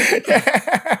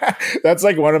Raisins. That's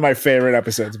like one of my favorite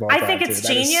episodes of all time. I think it's too.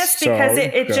 That is genius so because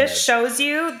it good. just shows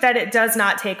you that it does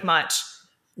not take much.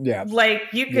 Yeah. Like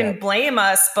you can Yeah. blame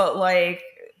us, but like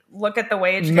look at the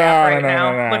wage No, gap no, right no,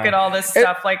 now. no, no. Look at all this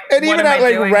stuff. Like And what even am at I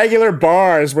like doing? regular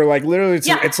bars where like literally it's,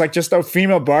 Yeah. it's like just a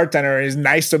female bartender is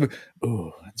nice to,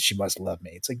 ooh, she must love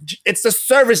me. It's like, it's the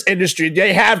service industry.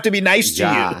 They have to be nice to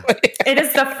Yeah. you. It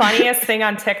is the funniest thing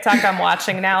on TikTok I'm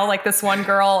watching now. Like this one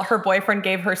girl, her boyfriend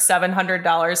gave her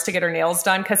 $700 to get her nails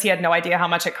done because he had no idea how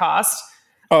much it cost.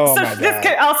 Oh So my this God.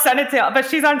 kid, I'll send it to you. But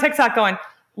she's on TikTok going,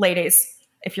 ladies,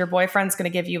 if your boyfriend's going to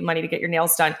give you money to get your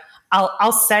nails done,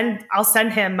 I'll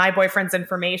send him my boyfriend's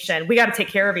information. We got to take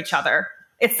care of each other.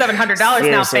 It's $700 now,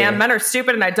 Seriously. fam. Men are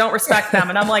stupid and I don't respect them.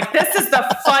 And I'm like, this is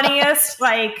the funniest,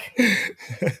 like,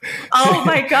 oh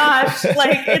my gosh.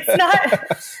 Like, it's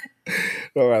not,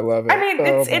 Oh, I love it. I mean,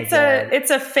 Oh my God.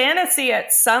 it's a fantasy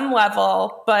at some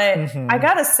level, but I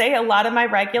gotta say, a lot of my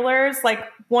regulars, like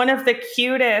one of the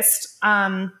cutest,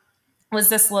 was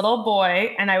this little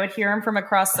boy, and I would hear him from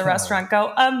across the restaurant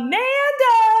go, Amanda,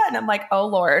 and I'm like, oh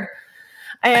Lord.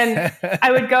 And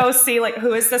I would go see, like,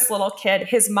 who is this little kid?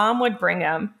 His mom would bring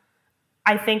him.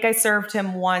 I think I served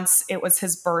him once. It was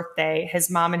his birthday.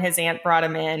 His mom and his aunt brought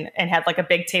him in and had like a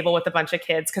big table with a bunch of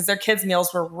kids because their kids'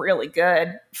 meals were really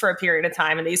good for a period of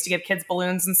time. And they used to give kids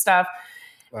balloons and stuff.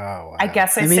 Oh, wow. I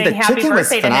guess I sang happy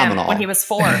birthday to him when he was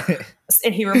 4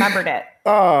 and he remembered it.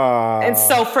 Oh. And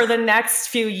so for the next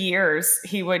few years,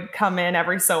 he would come in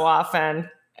every so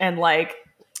often and like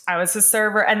I was his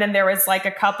server. And then there was like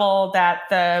a couple that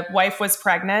the wife was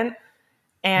pregnant.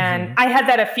 And I had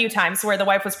that a few times where the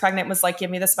wife was pregnant, was like, give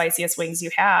me the spiciest wings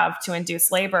you have to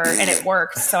induce labor. And it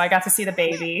worked. So I got to see the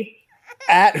baby.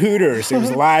 At Hooters. It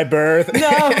was live birth. No,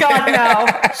 God, no.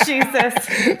 Jesus.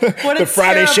 What the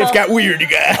Friday shift got weird, you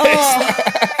guys.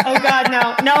 Oh, God,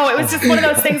 no. No, it was just one of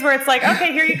those things where it's like,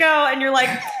 okay, here you go. And you're like,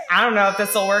 I don't know if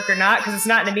this will work or not because it's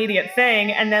not an immediate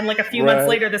thing. And then like a few months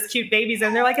later, this cute baby's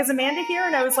in. They're like, is Amanda here?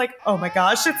 And I was like, oh my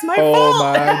gosh, it's my fault. Oh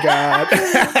my God.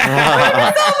 It's all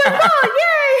my fault. Yay.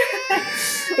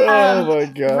 Oh my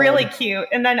God. Really cute.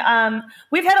 And then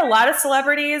we've had a lot of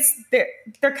celebrities.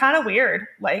 They're kind of weird.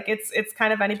 Like it's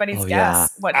kind of anybody's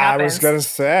guess what happens. I was going to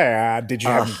say, did you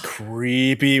have any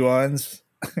creepy ones?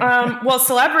 Well,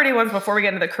 celebrity ones before we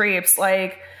get into the creeps.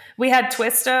 Like we had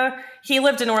Twista. He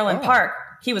lived in Orland Park.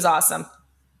 He was awesome.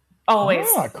 Always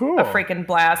cool. A freaking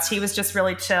blast. He was just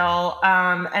really chill.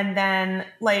 And then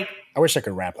like I wish I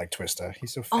could rap like Twista.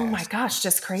 He's so fast. Oh my gosh,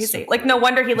 just crazy. So like no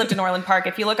wonder he lived in Orland Park.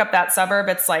 If you look up that suburb,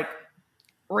 it's like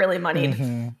really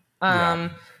moneyed.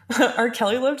 R.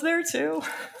 Kelly lived there too.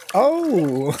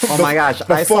 Oh my gosh.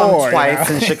 I saw him twice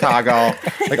in Chicago,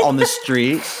 like on the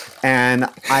street. And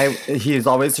he was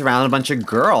always around a bunch of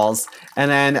girls. And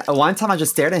then one time I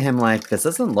just stared at him like, this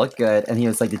doesn't look good. And he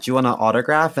was like, did you want an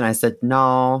autograph? And I said,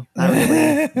 no, not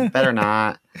really. Better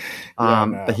not.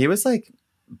 But he was like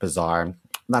bizarre. I'm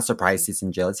not surprised he's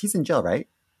in jail. He's in jail, right?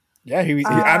 Yeah,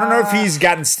 I don't know if he's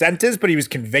gotten sentenced, but he was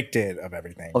convicted of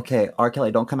everything. Okay, R.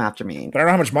 Kelly, don't come after me. But I don't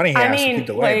know how much money he has to keep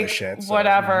delaying like, this shit. So.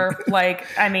 Whatever. Like,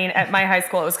 I mean, at my high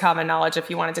school, it was common knowledge if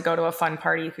you wanted to go to a fun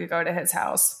party, you could go to his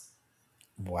house.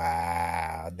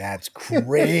 Wow, that's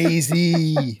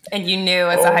crazy. And you knew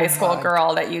as a high school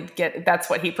girl that you'd get,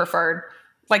 that's what he preferred.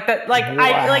 Like that,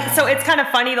 like so it's kind of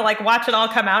funny to like watch it all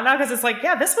come out now because it's like,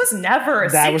 yeah, this was never a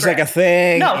secret. That was like a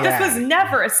thing. No, this was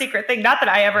never a secret thing. Not that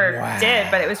I ever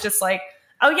did, but it was just like,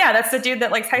 oh yeah, that's the dude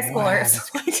that likes high schoolers.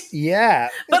 Yeah.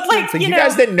 But like, you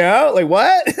guys didn't know? Like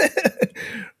what?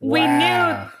 We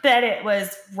knew that it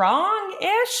was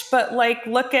wrong-ish, but like,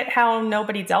 look at how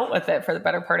nobody dealt with it for the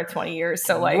better part of 20 years.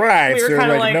 So like, we were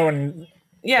kind of like, no one,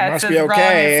 yeah, it's as wrong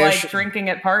as like drinking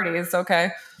at parties.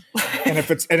 Okay. And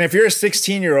if you're a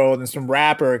 16-year-old and some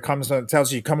rapper comes and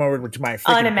tells you come over to my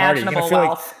freaking unimaginable party, you're gonna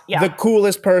wealth, feel like the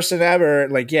coolest person ever.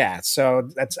 Like, so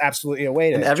that's absolutely a way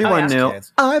to. And everyone knew.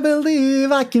 Kids. I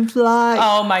believe I can fly.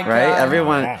 Oh my god! Right?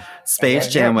 Everyone. Space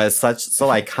Jam was so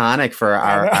iconic for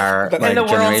our like, and the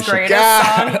world's generation.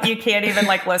 Greatest song. You can't even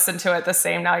like listen to it the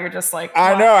same now. You're just like,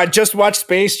 I know. I just watched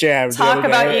Space Jam. Talk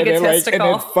about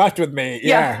egotistical. And it fucked with me.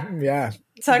 Yeah.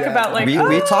 Talk about like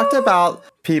we talked about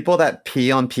people that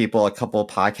pee on people a couple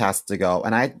podcasts ago,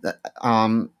 and I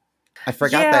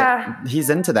forgot that he's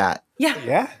into that.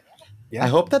 Yeah. I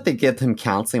hope that they give him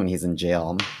counseling when he's in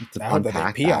jail. I hope that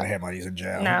they pee on him when he's in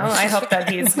jail. No, I hope that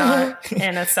he's not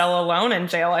in a cell alone in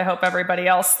jail. I hope everybody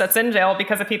else that's in jail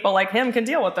because of people like him can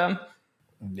deal with them.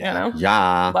 Yeah. You know?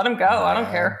 Yeah. Let him go. I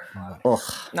don't care. Ugh.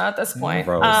 Not at this point.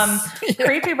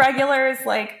 Creepy regulars,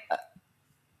 like,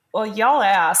 well, y'all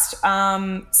asked. So,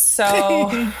 like,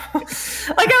 I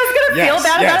was going to feel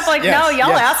bad about it. Like, no,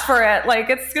 y'all asked for it. Like,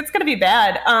 it's going to be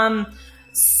bad.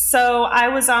 So I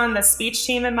was on the speech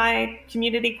team in my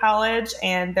community college,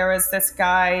 and there was this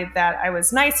guy that I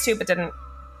was nice to, but didn't,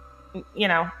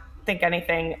 think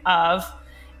anything of.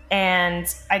 And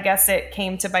I guess it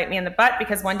came to bite me in the butt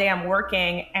because one day I'm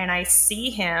working and I see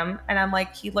him and I'm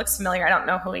like, he looks familiar. I don't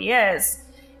know who he is.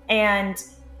 And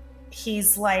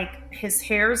he's like, his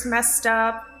hair's messed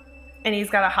up and he's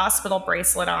got a hospital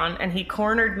bracelet on, and he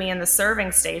cornered me in the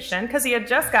serving station because he had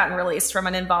just gotten released from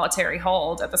an involuntary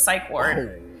hold at the psych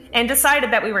ward. And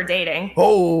decided that we were dating.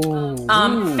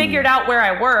 Figured out where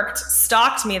I worked,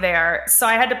 stalked me there. So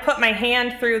I had to put my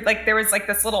hand through, like, there was like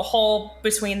this little hole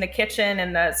between the kitchen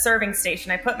and the serving station.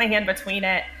 I put my hand between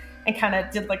it and kind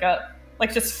of did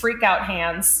just freak out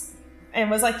hands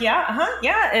and was like,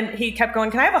 yeah. And he kept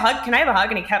going, can I have a hug? Can I have a hug?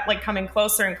 And he kept like coming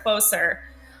closer and closer.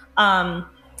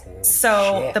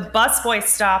 So the busboy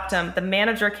stopped him. The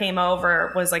manager came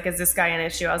over, was like, is this guy an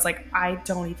issue? I was like, I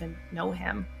don't even know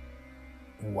him.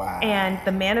 Wow. And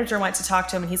the manager went to talk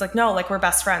to him and he's like, no, like, we're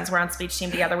best friends. We're on speech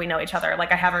team together. We know each other.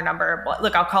 Like, I have her number.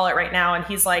 Look, I'll call it right now. And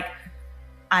he's like,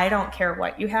 I don't care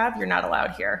what you have, you're not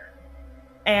allowed here.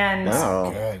 And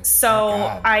Oh.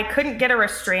 so I couldn't get a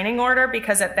restraining order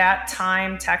because at that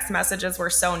time text messages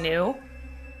were so new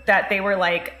that they were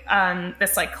like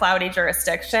this like cloudy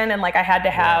jurisdiction, and like I had to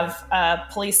have a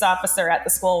police officer at the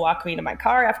school walk me to my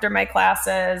car after my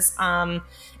classes.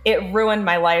 It ruined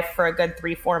my life for a good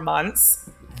 3-4 months.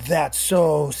 That's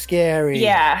so scary.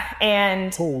 Yeah,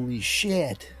 and holy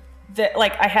shit.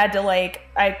 Like I had to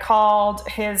I called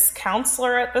his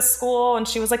counselor at the school, and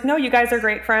she was like, "No, you guys are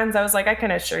great friends." I was like, "I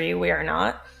can assure you, we are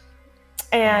not."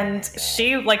 And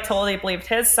she like totally believed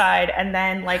his side, and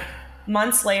then like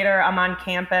months later, I'm on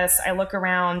campus. I look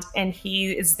around and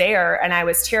he is there. And I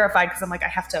was terrified because I'm like, I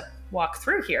have to walk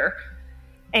through here.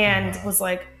 And was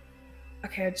like,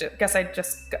 okay, I guess I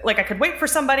just, like, I could wait for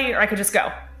somebody or I could just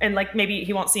go. And like, maybe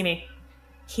he won't see me.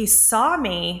 He saw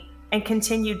me and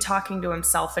continued talking to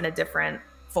himself in a different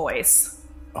voice.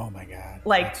 Oh my God.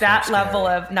 Like that level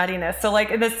of nuttiness. So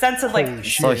like in the sense of like,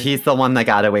 so he's the one that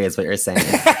got away is what you're saying.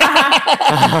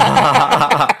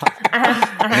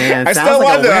 Man, I still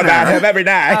wonder about him every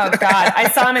night. Oh God. I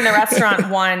saw him in the restaurant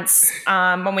once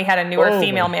when we had a newer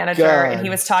female manager and he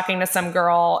was talking to some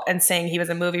girl and saying he was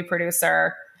a movie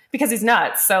producer because he's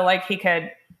nuts. So like he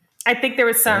could, I think there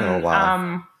was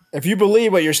some, if you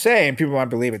believe what you're saying, people might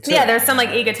believe it too. Yeah, there's some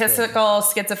like egotistical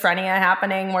schizophrenia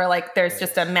happening where like there's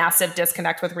just a massive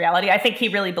disconnect with reality. I think he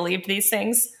really believed these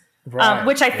things,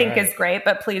 which I think is great,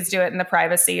 but please do it in the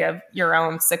privacy of your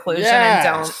own seclusion and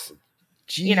don't,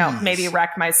 you know, maybe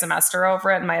wreck my semester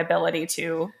over it and my ability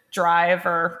to drive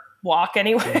or walk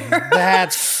anywhere.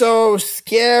 That's so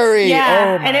scary.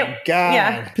 Yeah, oh my God.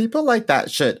 Yeah. People like that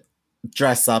should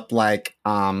dress up like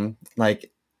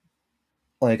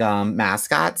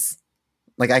mascots.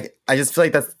 Like I just feel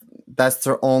like that's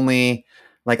their only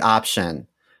like option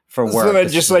for work. So they're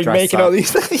just like making all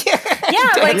these like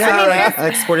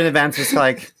sporting events, just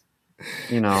like,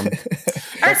 you know,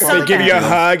 they give you a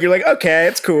hug. You're like, okay,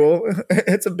 it's cool.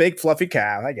 It's a big fluffy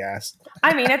cow, I guess.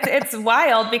 I mean, it's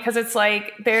wild because it's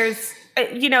like there's,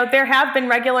 you know, there have been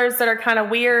regulars that are kind of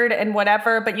weird and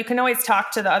whatever, but you can always talk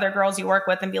to the other girls you work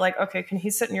with and be like, okay, can he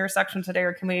sit in your section today,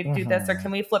 or can we do this, or can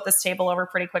we flip this table over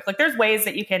pretty quick? Like there's ways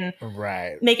that you can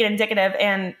make it indicative.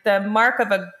 And the mark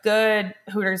of a good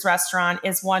Hooters restaurant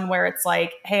is one where it's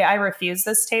like, hey, I refuse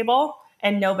this table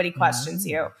and nobody questions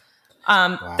you.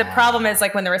 The problem is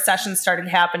like when the recession started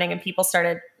happening and people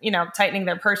started, you know, tightening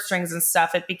their purse strings and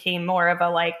stuff, it became more of a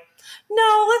like,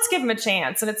 no, let's give them a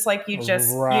chance. And it's like, you'd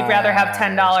rather have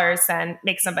 $10 than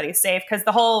make somebody safe. Because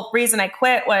the whole reason I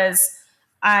quit was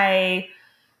I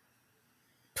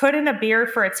put in a beer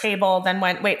for a table, then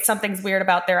went, wait, something's weird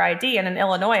about their ID. And in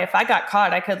Illinois, if I got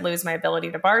caught, I could lose my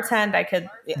ability to bartend.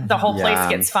 The whole place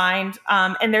gets fined.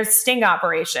 And there's sting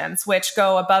operations, which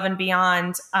go above and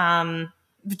beyond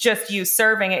just you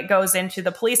serving. It goes into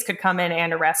the police could come in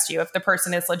and arrest you if the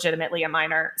person is legitimately a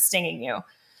minor stinging you.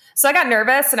 So I got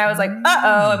nervous and I was like,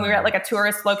 uh-oh. And we were at like a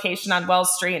tourist location on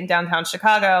Wells Street in downtown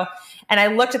Chicago. And I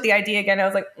looked at the ID again. I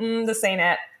was like, this ain't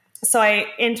it. So I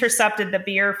intercepted the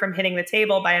beer from hitting the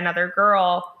table by another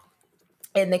girl.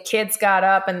 And the kids got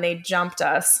up and they jumped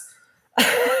us.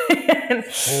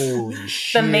 Holy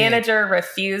shit. The manager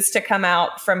refused to come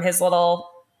out from his little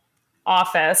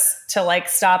office to like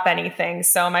stop anything.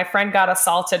 So my friend got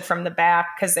assaulted from the back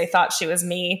because they thought she was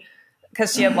me,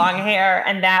 because she had long hair.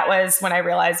 And that was when I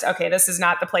realized, okay, this is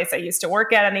not the place I used to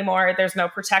work at anymore. There's no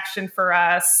protection for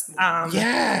us.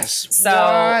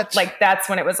 So like, that's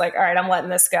when it was like, all right, I'm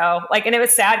letting this go. Like, and it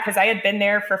was sad because I had been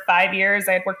there for 5 years.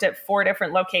 I had worked at 4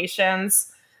 different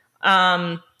locations.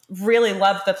 Really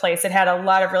loved the place. It had a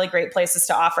lot of really great places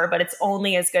to offer, but it's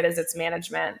only as good as its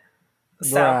management.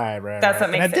 So that's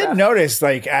what makes it. And I did notice,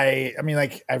 like, I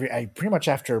pretty much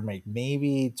after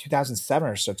maybe 2007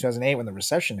 or so, 2008, when the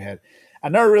recession hit, I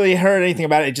never really heard anything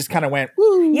about it. It just kind of went,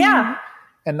 woo. Yeah.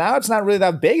 And now it's not really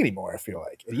that big anymore, I feel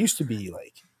like. It used to be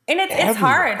like. And it's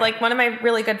hard. Like, one of my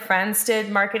really good friends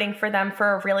did marketing for them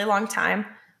for a really long time.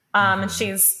 And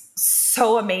she's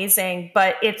so amazing,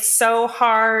 but it's so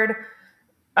hard.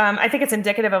 I think it's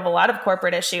indicative of a lot of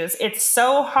corporate issues. It's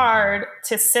so hard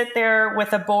to sit there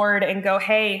with a board and go,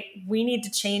 hey, we need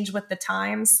to change with the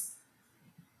times.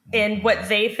 And what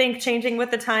they think changing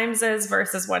with the times is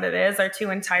versus what it is are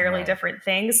two entirely different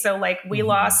things. So like we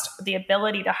lost the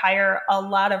ability to hire a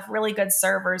lot of really good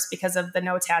servers because of the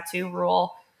no tattoo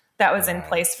rule that was in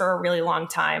place for a really long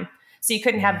time. So you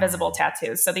couldn't have visible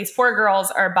tattoos. So these poor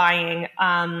girls are buying,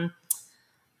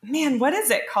 man, what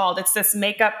is it called? It's this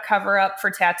makeup cover up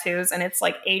for tattoos, and it's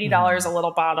like $80 a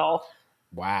little bottle.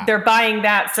 Wow. They're buying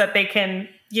that so that they can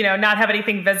not have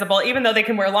anything visible, even though they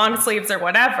can wear long sleeves or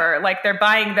whatever. Like they're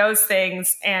buying those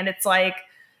things, and it's like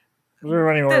we're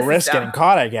running more risk getting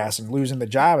caught, I guess, and losing the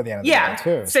job at the end of the day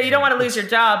too. So you don't want to lose your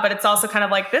job, but it's also kind of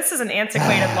like this is an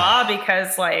antiquated law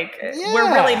because like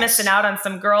we're really missing out on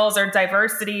some girls or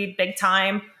diversity big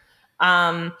time.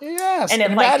 Yes, and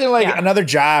imagine another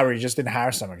job where you just didn't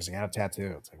hire someone because they got a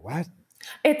tattoo. It's like what?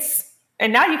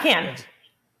 And now you can.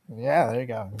 Yeah, there you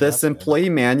go. This employee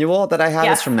manual that I have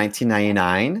is from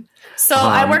 1999. So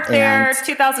I worked there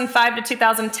 2005 to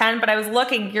 2010, but I was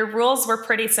looking. Your rules were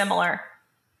pretty similar.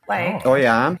 Like, oh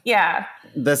yeah, yeah.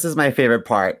 This is my favorite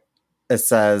part. It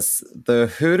says the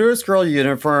Hooters girl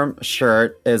uniform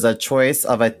shirt is a choice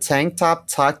of a tank top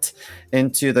tucked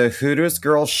into the Hooters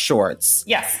girl shorts.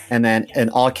 Yes. And then in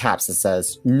all caps it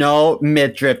says no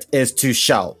midriff is to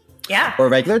show. Yeah. Or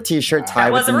regular t-shirt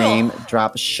tied with the name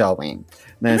drop showing.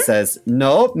 Then it says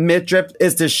no midriff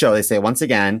is to show. They say it once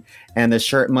again, and the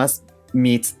shirt must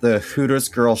meet the Hooters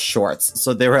girl shorts.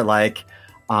 So they were like,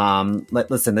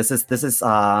 listen, this is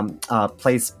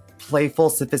playful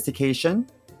sophistication.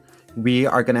 We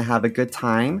are going to have a good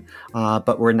time,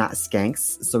 but we're not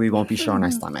skanks, so we won't be showing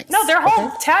our stomachs. No, their whole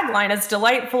tagline is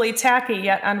delightfully tacky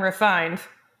yet unrefined.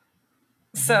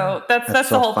 So that's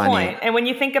the whole point. And when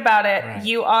you think about it,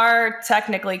 you are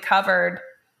technically covered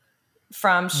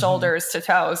from shoulders to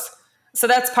toes. So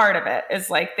that's part of it is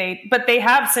like but they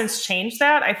have since changed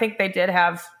that. I think they did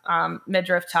have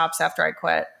midriff tops after I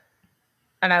quit.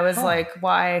 And I was like,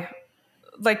 why?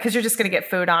 Like, because you're just going to get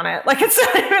food on it. Like, it's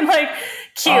not even like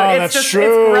cute. It's just, true.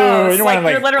 It's gross. You don't like,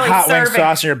 want you're literally hot serving wing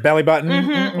sauce in your belly button.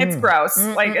 It's gross.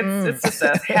 Like, it's just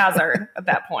a hazard at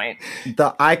that point.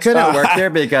 I couldn't work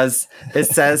there because it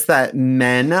says that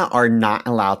men are not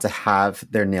allowed to have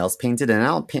their nails painted. And I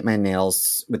don't paint my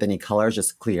nails with any colors,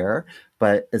 just clear.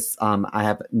 But it's I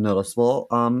have noticeable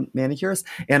manicures.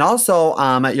 And also,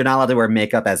 you're not allowed to wear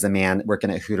makeup as a man working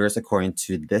at Hooters, according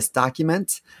to this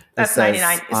document. That's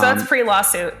 99. So that's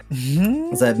pre-lawsuit.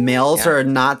 It said males are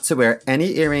not to wear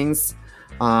any earrings,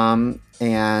 and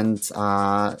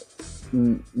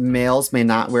males may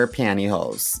not wear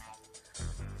pantyhose.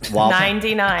 Well,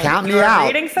 99. Count me you out.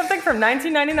 Reading something from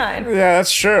 1999. Yeah,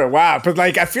 that's true. Wow, but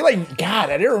like I feel like God,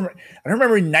 I don't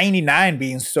remember 99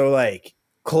 being so like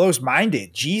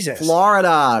close-minded. Jesus,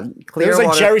 Florida, Clearwater, it was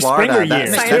like Jerry Florida. Springer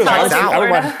years too.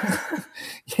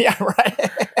 Yeah, right.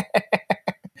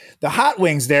 The hot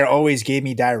wings there always gave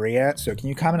me diarrhea. So can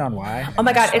you comment on why? Oh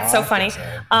my God, it's so funny.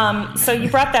 So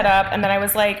you brought that up, and then I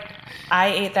was like, I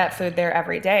ate that food there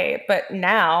every day, but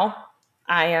now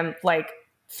I am like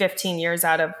 15 years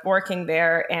out of working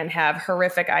there and have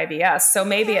horrific IBS. So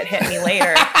maybe it hit me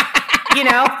later.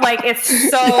 Like it's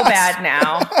so bad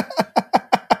now.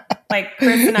 Like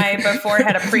Chris and I before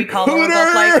had a pre-call and we were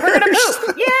both like, we're gonna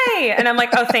poop, yay! And I'm like,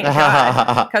 oh, thank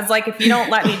God, because like if you don't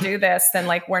let me do this, then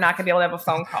like we're not gonna be able to have a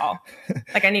phone call.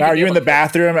 Like I need. Are you in the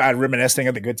bathroom reminiscing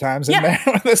of the good times in there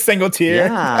with a single tear?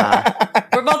 Yeah.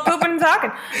 We're both pooping and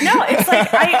talking. No, it's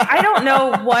like I don't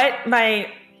know what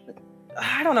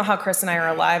I don't know how Chris and I are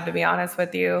alive, to be honest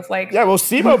with you. Like, yeah, well,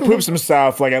 Simo poops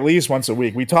himself like at least once a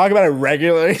week. We talk about it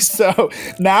regularly. So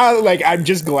now, like, I'm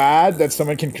just glad that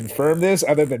someone can confirm this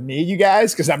other than me, you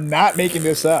guys, because I'm not making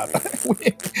this up.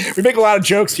 we make a lot of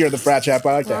jokes here at the Frat Chat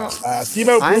podcast.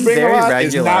 Simo pooping a lot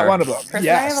is not one of them. Chris and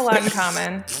I have a lot in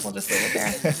common. We'll just leave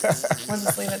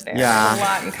it there. Yeah. We have a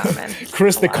lot in common.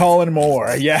 Chris the Colin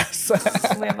Moore. Yes.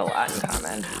 We have a lot in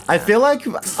common. I feel like,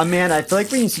 I feel like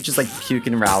we used to just like puke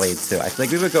and rally too. I feel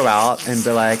like we would go out and be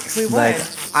like,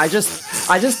 I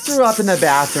just threw up in the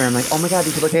bathroom. Like, oh my God,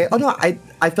 you feel okay? Oh no,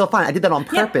 I feel fine. I did that on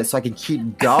purpose so I can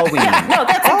keep going. Yeah, no,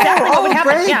 that's exactly what would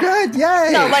happen. Great, good, yay.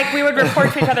 No, like we would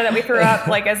report to each other that we threw up,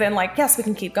 like as in like, yes, we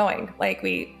can keep going. Like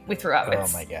we threw up. Oh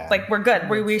my God. Like we're good.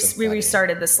 We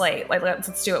restarted the slate. Like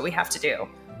let's do what we have to do.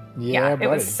 Yeah, it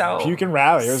was so puke and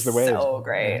rally. It was the way. So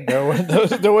great. There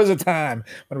was a time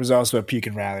when it was also a puke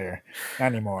and rallier.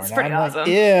 Not anymore. It's pretty awesome. Like,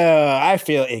 ew, I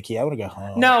feel icky. I want to go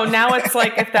home. No, now it's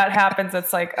like if that happens,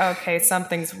 it's like okay,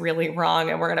 something's really wrong,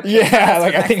 and we're gonna.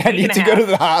 Like I think I need to go to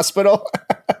the hospital.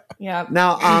 Yeah.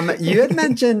 Now, you had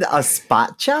mentioned a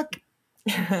spot check.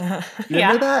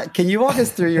 Remember that? Can you walk us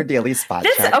through your daily spot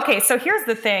check? Okay, so here's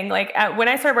the thing. Like when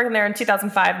I started working there in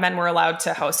 2005, men were allowed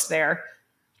to host there.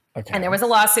 Okay. And there was a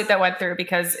lawsuit that went through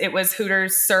because it was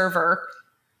Hooters server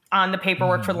on the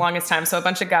paperwork for the longest time. So a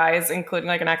bunch of guys, including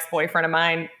like an ex-boyfriend of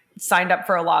mine, signed up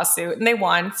for a lawsuit and they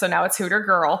won. So now it's Hooter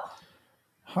Girl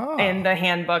in the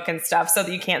handbook and stuff. So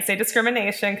that you can't say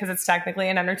discrimination because it's technically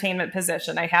an entertainment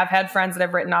position. I have had friends that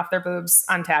have written off their boobs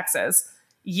on taxes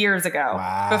years ago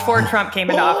before Trump came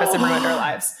into office and ruined our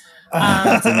lives.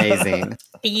 That's amazing.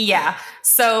 Yeah.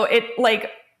 So it like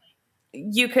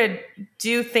you could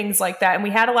do things like that. And we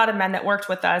had a lot of men that worked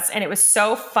with us, and it was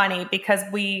so funny because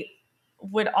we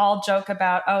would all joke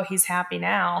about, oh, he's happy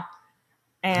now.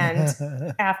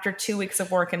 And after 2 weeks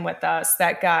of working with us,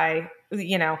 that guy,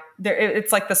 you know,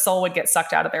 it's like the soul would get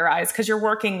sucked out of their eyes, because you're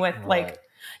working with like,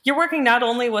 you're working not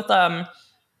only with,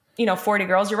 40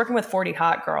 girls, you're working with 40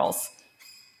 hot girls.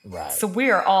 Right. So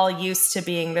we are all used to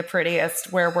being the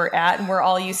prettiest where we're at, and we're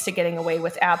all used to getting away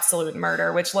with absolute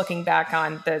murder, which, looking back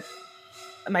on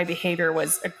my behavior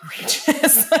was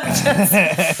egregious.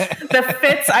 The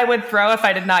fits I would throw if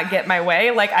I did not get my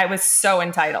way, like I was so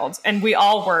entitled, and we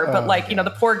all were. But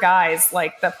the poor guys,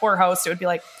 like the poor host, it would be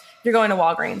like, you're going to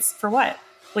Walgreens for what?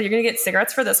 Well, you're going to get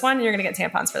cigarettes for this one, and you're going to get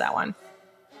tampons for that one.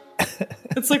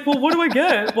 It's like, well, what do I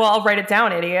get? Well, I'll write it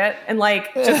down, idiot. And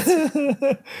like, just,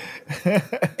 they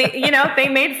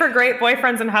made for great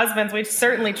boyfriends and husbands. We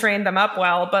certainly trained them up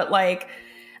well, but like,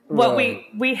 what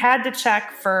we had to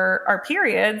check for our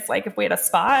periods, like if we had a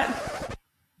spot.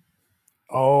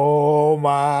 Oh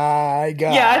my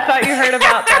God. Yeah, I thought you heard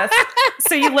about this.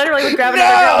 So you literally would grab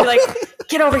another girl and be like,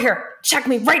 get over here, check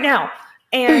me right now.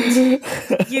 And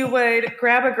you would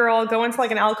grab a girl, go into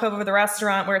like an alcove of the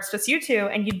restaurant where it's just you two,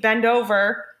 and you'd bend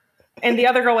over, and the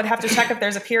other girl would have to check if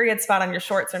there's a period spot on your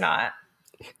shorts or not.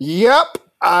 Yep.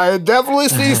 I definitely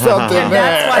see something and there.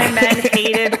 That's why men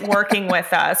hated working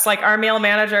with us. Like our male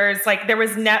managers, like there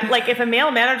was like if a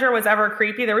male manager was ever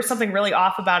creepy, there was something really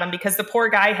off about him, because the poor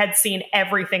guy had seen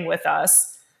everything with us.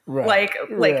 Right. Like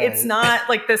it's not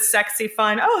like this sexy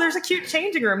fun, oh, there's a cute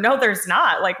changing room. No, there's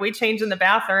not. Like we change in the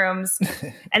bathrooms.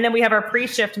 And then we have our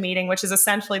pre-shift meeting, which is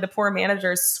essentially the poor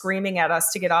managers screaming at us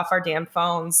to get off our damn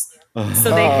phones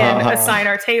so they can assign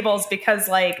our tables, because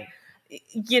like,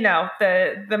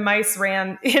 the mice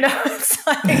ran, it's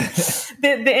like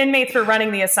the inmates were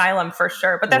running the asylum for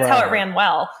sure. But that's how it ran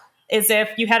well, is if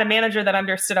you had a manager that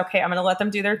understood, okay, I'm going to let them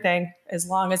do their thing as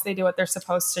long as they do what they're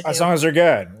supposed to do. As long as they're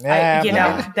good.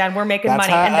 Then we're making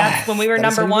money. And that's when we were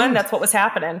number one, that's what was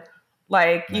happening.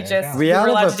 Like you were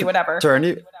allowed to do whatever.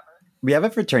 We have a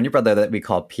fraternity brother that we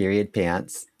call Period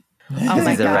Pants. Oh my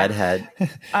He's God. a redhead.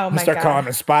 Oh my Start God. calling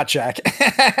him Spot Check.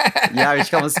 Yeah, we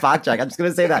should call him Spot Check. I'm just going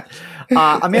to say that.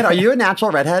 Amanda, are you a natural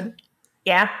redhead?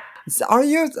 Yeah. Are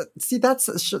you? See, that's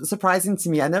surprising to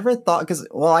me. I never thought, because,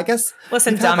 well, I guess.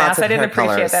 Listen, dumbass, I didn't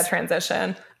appreciate that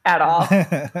transition at all.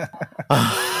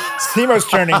 Simo's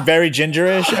turning very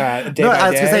gingerish. I was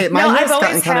going to say, my hair's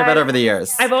gotten kind of red over the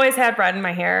years. I've always had red in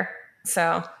my hair.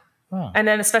 So, and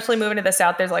then especially moving to the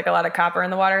South, there's like a lot of copper in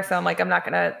the water. So I'm like, I'm not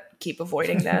going to keep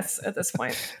avoiding this at this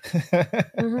point.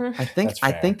 Mm-hmm. I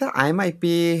think that I might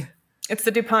be. It's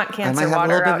the DuPont cancer I might have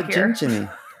water a little out bit of here. ginger in me.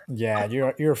 Yeah,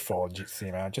 you're full,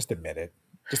 Simo. Just admit it.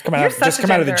 Just come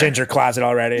out of the ginger closet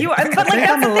already. But like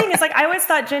that's the thing, is like I always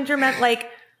thought ginger meant like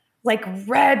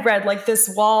red, like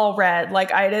this wall red.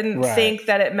 Like I didn't think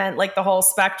that it meant like the whole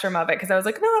spectrum of it, because I was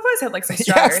like, no, I've always had like some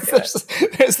strawberry to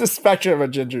it. There's the spectrum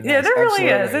of ginger. Yeah, there really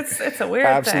is. It's a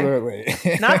weird thing.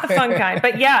 Not the fun kind.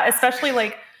 But yeah, especially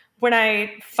like when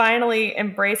I finally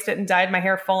embraced it and dyed my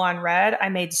hair full on red, I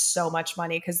made so much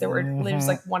money, because there was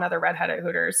like one other redhead at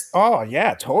Hooters. Oh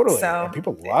yeah, totally. So and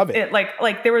people love it.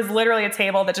 Like there was literally a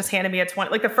table that just handed me a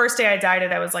 20. Like the first day I dyed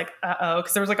it, I was like,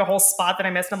 because there was like a whole spot that I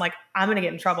missed. I'm like, I'm gonna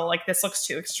get in trouble. Like this looks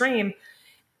too extreme.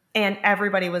 And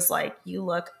everybody was like, you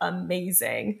look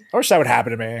amazing. I wish that would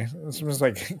happen to me. It was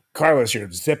like, Carlos,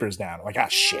 your zipper's down. I'm like, ah,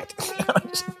 shit.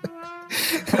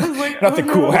 Like, nothing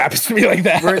cool happens to me like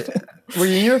that. Were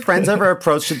you and your friends ever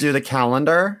approached to do the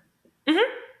calendar?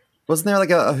 Mm-hmm. Wasn't there like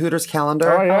a Hooters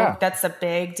calendar? Oh, yeah. Oh, that's a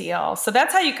big deal. So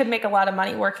that's how you could make a lot of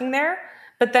money working there.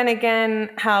 But then again,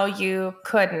 how you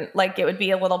couldn't. Like it would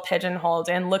be a little pigeonholed.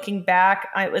 And looking back,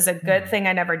 it was a good thing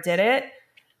I never did it,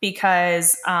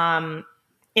 because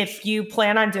if you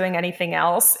plan on doing anything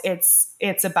else, it's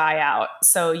a buyout.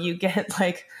 So you get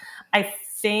like, I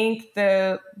think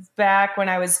back when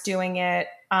I was doing it,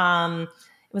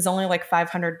 it was only like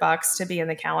 $500 to be in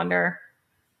the calendar,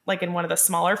 like in one of the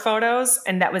smaller photos.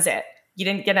 And that was it. You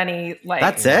didn't get any like,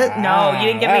 that's it? No, you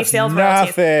didn't get any sales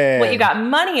royalties. What you got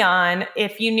money on,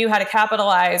 if you knew how to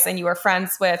capitalize and you were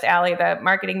friends with Allie, the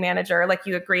marketing manager, like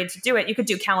you agreed to do it, you could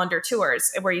do calendar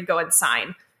tours where you go and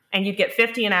sign, and you'd get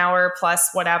 $50 an hour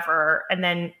plus whatever. And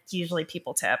then usually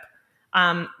people tip.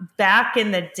 Back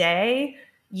in the day,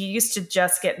 you used to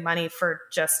just get money for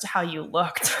just how you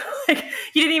looked. Like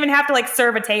you didn't even have to like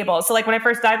serve a table. So like when I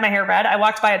first dyed my hair red, I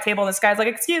walked by a table and this guy's like,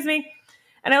 excuse me.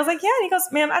 And I was like, yeah. And he goes,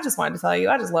 ma'am, I just wanted to tell you,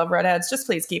 I just love redheads. Just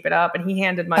please keep it up. And he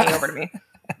handed money over to me.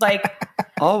 Like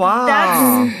Oh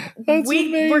wow.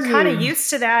 We're kind of used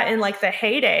to that in like the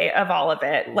heyday of all of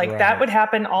it. Like that would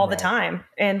happen all the time.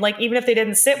 And like, even if they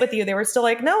didn't sit with you, they were still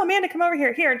like, no, Amanda, come over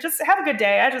here. Here, just have a good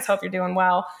day. I just hope you're doing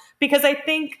well. Because I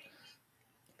think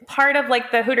part of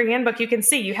like the Hooter handbook, you can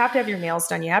see you have to have your nails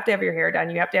done. You have to have your hair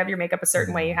done. You have to have your makeup a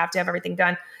certain way. You have to have everything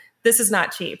done. This is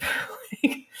not cheap.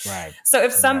 Right. So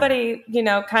if somebody, you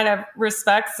know, kind of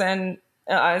respects and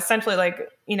essentially like,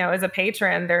 you know, as a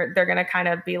patron, they're going to kind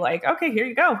of be like, okay, here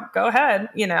you go ahead,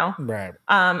 you know? Right.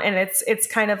 And it's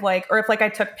kind of like, or if like I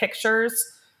took pictures,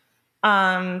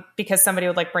 because somebody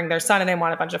would like bring their son and they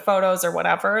want a bunch of photos or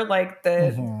whatever, like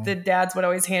the dads would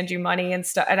always hand you money and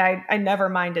stuff. And I never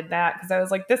minded that because I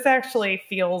was like, this actually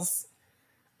feels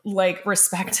like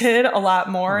respected a lot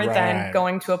more than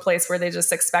going to a place where they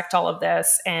just expect all of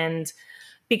this. And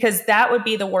because that would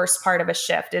be the worst part of a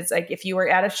shift. It's like, if you were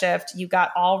at a shift, you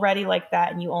got all ready like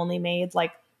that and you only made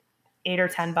like $8 or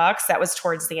 $10, that was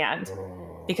towards the end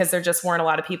because there just weren't a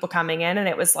lot of people coming in. And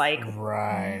it was like,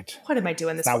 what am I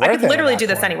doing this? I could literally do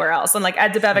this anywhere else. And like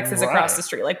Ed DeBevick's is across the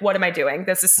street. Like, what am I doing?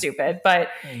 This is stupid. But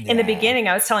in the beginning,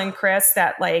 I was telling Chris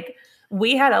that like,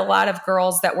 we had a lot of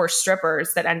girls that were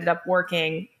strippers that ended up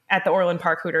working at the Orland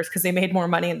Park Hooters because they made more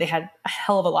money and they had a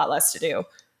hell of a lot less to do.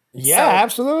 Yeah, so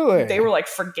absolutely. They were like,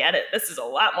 forget it. This is a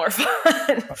lot more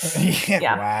fun.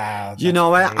 Wow. You know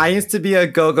what? I used to be a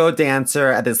go-go dancer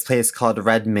at this place called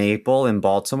Red Maple in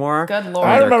Baltimore. Good Lord.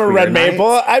 I remember Red Maple.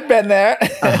 I've been there.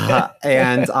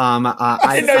 And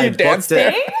I know you danced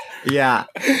it. Yeah.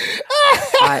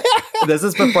 This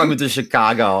is before I moved to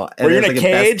Chicago. Were you in a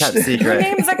cage? Best kept secret. Her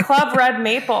name's a Club Red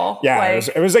Maple. Yeah, like,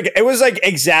 it was like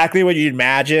exactly what you'd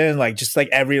imagine. Like just like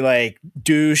every like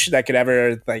douche that could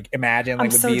ever like imagine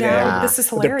like would be down. there. Yeah. This is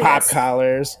hilarious. With pop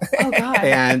collars. Oh god.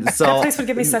 And so that place would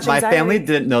give me such my anxiety. family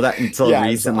didn't know that until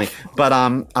recently. But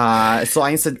so I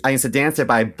used to dance there,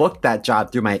 but I booked that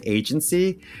job through my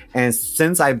agency. And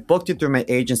since I booked it through my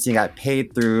agency and got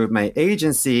paid through my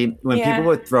agency, when people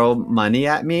would throw money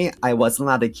at me, I wasn't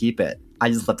allowed to keep it. I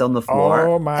just left it on the floor.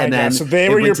 Oh my and then god! So they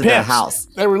were your pimps. House.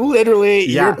 They were literally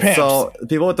your pimps. So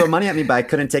people would throw money at me, but I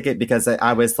couldn't take it because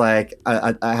I was like,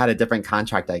 I had a different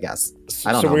contract, I guess.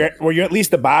 I don't know. So were you at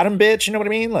least the bottom bitch? You know what I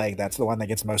mean? Like that's the one that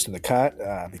gets most of the cut.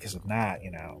 Because if not,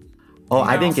 you know. Oh,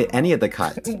 I didn't get any of the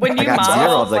cut. When you I got model,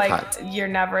 0 of the like, cut. You're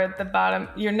never at the bottom.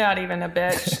 You're not even a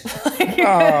bitch. You're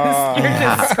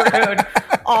just screwed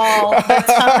all the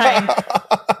time.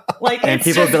 Like, and it's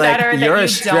people just be like, better you're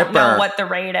that you don't know what the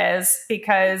rate is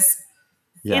because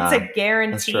it's a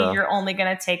guarantee you're only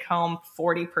going to take home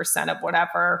 40% of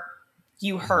whatever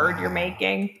you heard you're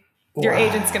making. Your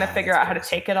agent's going to figure out how to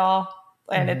take it all.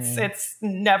 And it's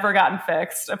never gotten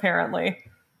fixed, apparently.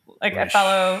 Like I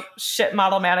follow shit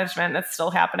model management. That's still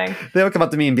happening. They would come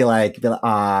up to me and be like,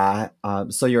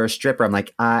 so you're a stripper? I'm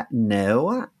like,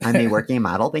 no, I'm a working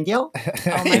model. Thank you.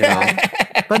 Oh my God.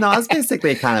 But no, I was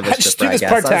basically kind of a stripper, I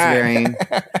guess.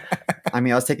 I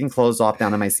was taking clothes off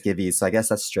down to my skivvies. So I guess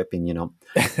that's stripping, you know?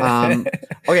 Okay.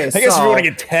 I guess if you want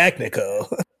to get technical.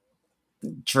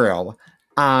 True.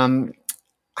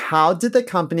 How did the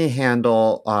company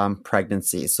handle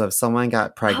pregnancy? So if someone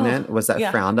got pregnant, was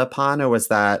that frowned upon, or was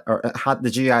that, or how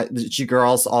did you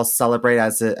girls all celebrate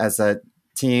as a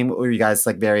team? Were you guys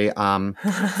like very a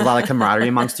lot of camaraderie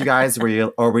amongst you guys? Were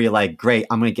you like, great,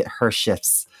 I'm gonna get her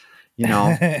shifts, you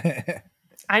know?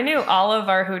 I knew all of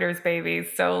our Hooters babies.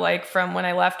 So like from when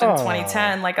I left in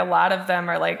 2010, like a lot of them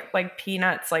are like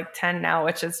Peanuts, like 10 now,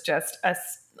 which is just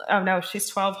oh no, she's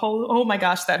 12. Oh my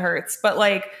gosh, that hurts. But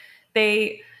like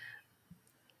you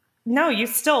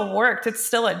still worked. It's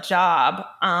still a job.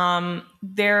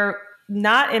 They're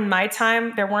not in my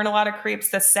time. There weren't a lot of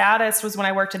creeps. The saddest was when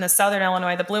I worked in the Southern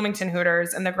Illinois, the Bloomington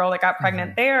Hooters, and the girl that got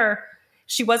pregnant there,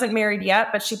 she wasn't married yet,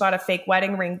 but she bought a fake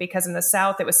wedding ring because in the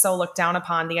South, it was so looked down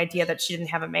upon, the idea that she didn't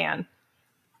have a man.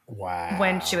 Wow.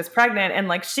 When she was pregnant, and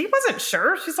like she wasn't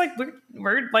sure. She's like,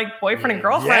 we're like boyfriend and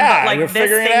girlfriend, but like this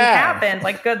thing happened.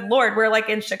 Like, good Lord, we're like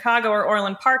in Chicago or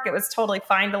Orland Park. It was totally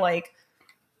fine to like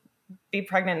be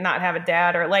pregnant and not have a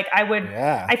dad, or like I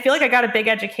feel like I got a big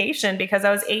education because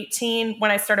I was 18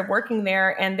 when I started working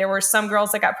there, and there were some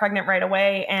girls that got pregnant right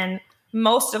away, and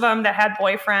most of them that had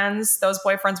boyfriends, those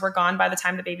boyfriends were gone by the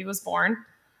time the baby was born.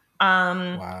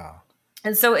 Wow.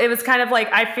 And so it was kind of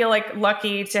like, I feel like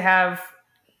lucky to have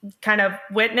kind of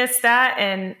witnessed that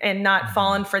and not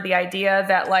fallen for the idea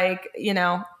that like, you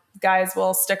know, guys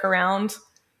will stick around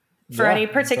for any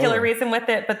particular reason with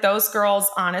it. But those girls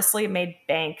honestly made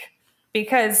bank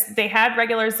because they had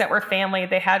regulars that were family,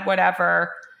 they had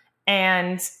whatever.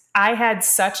 And I had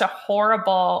such a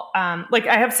horrible, I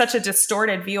have such a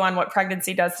distorted view on what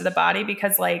pregnancy does to the body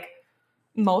because like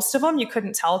most of them you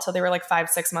couldn't tell till they were like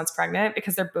 5-6 months pregnant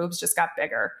because their boobs just got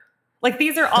bigger. Like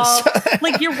these are all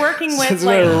like you're working with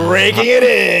like raking it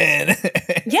in.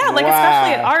 Yeah, like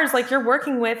especially at ours, like you're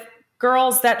working with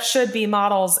girls that should be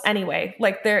models anyway.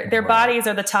 Like their bodies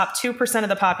are the top 2% of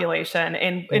the population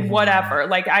in whatever.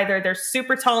 Like either they're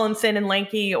super tall and thin and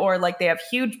lanky, or like they have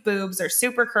huge boobs or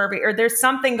super curvy, or there's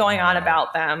something going on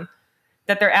about them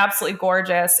that they're absolutely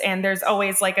gorgeous. And there's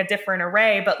always like a different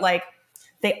array, but like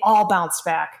they all bounced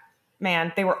back.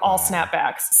 Man, they were all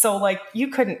snapbacks. So like you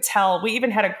couldn't tell. We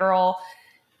even had a girl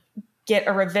get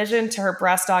a revision to her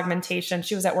breast augmentation.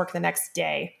 She was at work the next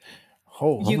day.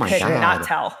 You could not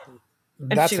tell.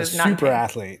 And that's she was a not super kidding.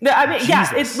 athlete. I mean, Jesus.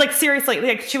 yeah, it's like seriously,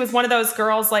 like she was one of those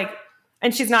girls, like,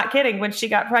 and she's not kidding. When she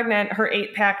got pregnant, her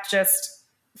 8-pack just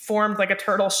formed like a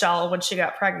turtle shell when she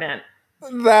got pregnant.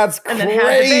 That's and crazy. then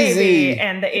had the baby,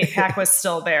 and the 8-pack was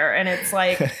still there. And it's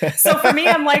like, so for me,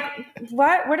 I'm like,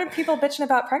 what are people bitching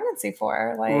about pregnancy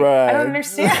for? Like, I don't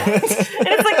understand. And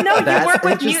it's like, no, you work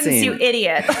with mutants, you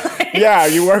idiot. Like, yeah,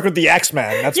 you work with the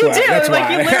X-Men. That's you why. do. That's like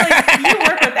why. you literally, you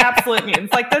work with absolute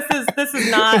mutants. Like this is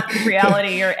not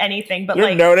reality or anything. But you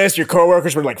like, notice your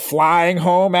coworkers were like flying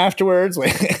home afterwards.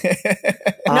 Like,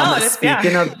 no,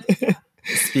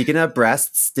 Speaking of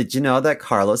breasts, did you know that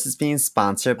Carlos is being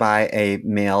sponsored by a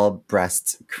male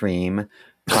breast cream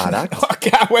product?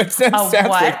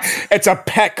 It's a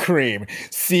pet cream,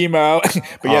 Simo.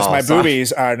 But yes, my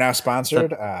boobies are now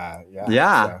sponsored.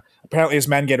 Yeah. So apparently, as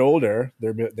men get older,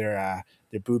 their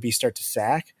boobies start to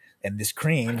sag, and this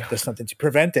cream does something to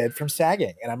prevent it from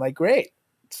sagging. And I'm like, great,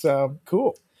 so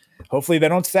cool. Hopefully, they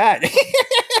don't sag.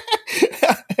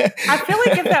 I feel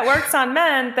like if that works on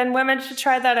men, then women should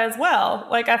try that as well.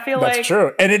 Like I feel that's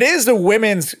true, and it is a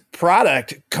women's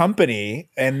product company,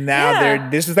 and now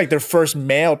this is like their first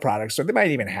male product, so they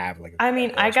might even have like. I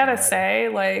mean, I gotta say,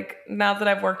 like now that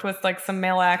I've worked with like some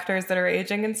male actors that are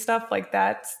aging and stuff, like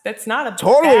that's not a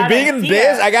bad being in idea.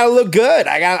 biz. I gotta look good.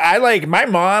 I like my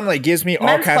mom like gives me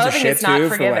all kinds of shit is not too.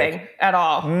 forgiving at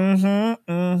all.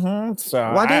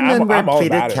 So why do men wear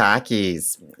pleated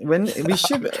khakis? When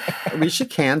we should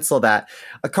cancel that.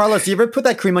 Carlos, you ever put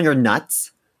that cream on your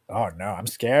nuts? Oh no, I'm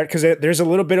scared because there's a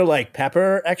little bit of like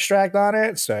pepper extract on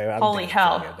it. So I don't holy think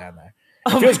hell, down there.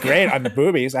 It feels great on the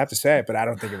boobies, I have to say, but I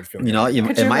don't think it would feel. You know,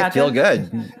 it might feel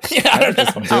good. Yeah, I don't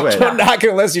just do it. Don't knock it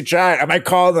unless you try it. I might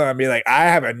call them and be like, "I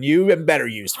have a new and better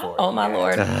use for it." Oh my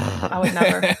lord, I would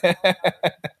never.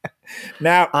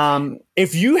 Now,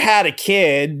 if you had a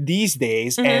kid these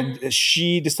days and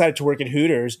she decided to work at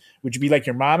Hooters, would you be like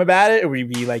your mom about it, or would you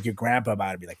be like your grandpa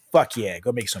about it? Be like, "Fuck yeah,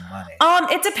 go make some money."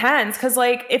 It depends, because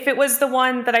like if it was the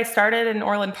one that I started in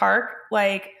Orland Park,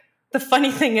 like the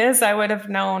funny thing is, I would have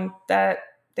known that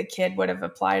the kid would have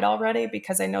applied already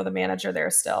because I know the manager there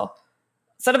still.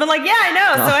 So I'd have been like, "Yeah, I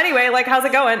know." So anyway, like, how's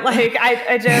it going? Like,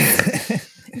 I just.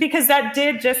 Because that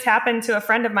did just happen to a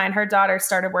friend of mine. Her daughter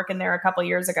started working there a couple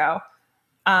years ago.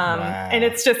 And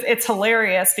it's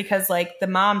hilarious because like the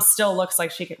mom still looks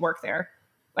like she could work there.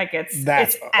 Like it's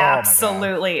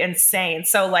absolutely insane.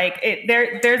 So like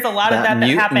there's a lot of that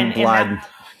happen in that.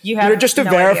 Just to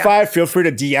verify, feel free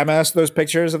to DM us those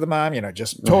pictures of the mom,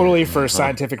 just totally for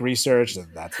scientific research.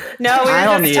 That's it. No, we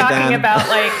were just talking about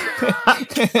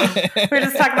we were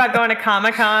just talking about going to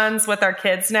Comic-Cons with our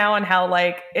kids now and how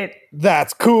like it.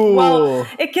 That's cool. Well,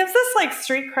 it gives us like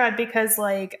street cred because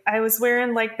like I was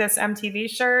wearing like this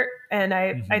MTV shirt and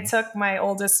I took my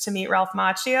oldest to meet Ralph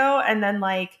Macchio, and then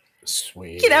like.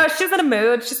 Sweet. She was in a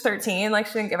mood. She's 13. Like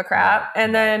she didn't give a crap.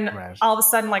 And then all of a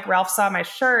sudden, like Ralph saw my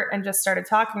shirt and just started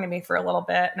talking to me for a little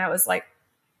bit. And I was like,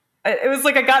 it was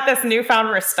like I got this newfound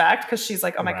respect because she's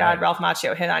like, oh my God, Ralph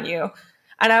Macchio hit on you.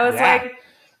 And I was like,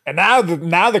 and now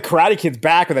the Karate Kid's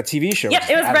back with a TV show. Yep,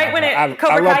 it was right when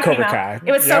Cobra Kai came out.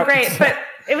 It was so great, but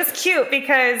it was cute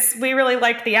because we really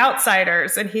liked The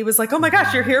Outsiders, and he was like, "Oh my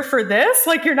gosh, you're here for this?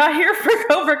 Like you're not here for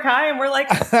Cobra Kai?" And we're like,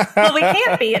 "Well, we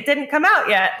can't be. It didn't come out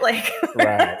yet." Like,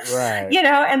 right.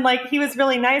 And like he was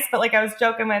really nice, but like I was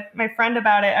joking with my friend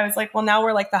about it. I was like, "Well, now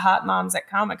we're like the hot moms at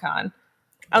Comic-Con."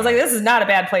 I was like, "This is not a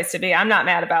bad place to be. I'm not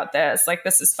mad about this. Like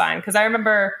this is fine." Because I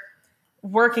remember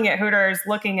working at Hooters,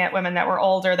 looking at women that were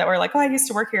older that were like, "Oh, I used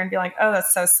to work here," and be like, "Oh,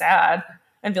 that's so sad."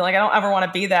 And be like, I don't ever want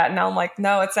to be that. And now I'm like,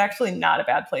 no, it's actually not a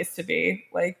bad place to be.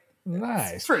 Like,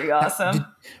 nice. It's pretty awesome.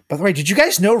 By the way, did you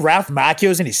guys know Ralph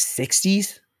Macchio's in his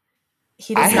 60s?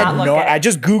 He does not look it. I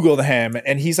just Googled him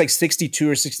and he's like 62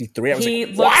 or 63. I was he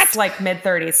like, looks like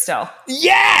mid-30s still.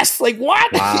 Yes! Like,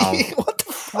 what? Wow. What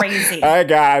the fuck? Crazy. All right,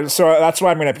 guys. So that's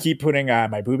why I'm going to keep putting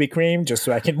my booby cream just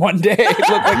so I can one day look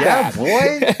like that.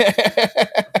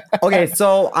 Boy. Okay,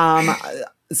 so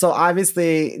so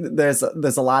obviously there's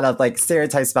a lot of like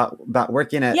stereotypes about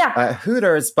working at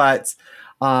Hooters, but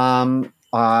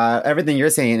everything you're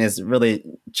saying is really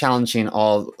challenging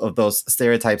all of those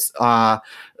stereotypes. My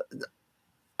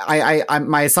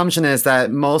assumption is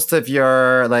that most of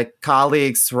your like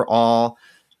colleagues were all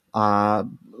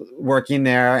working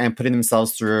there and putting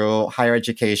themselves through higher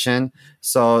education.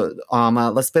 So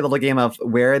let's play a little game of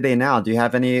where are they now? Do you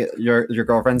have any your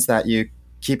girlfriends that you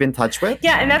keep in touch with?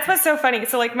 Yeah, and that's what's so funny.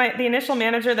 So like the initial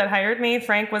manager that hired me,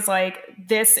 Frank, was like,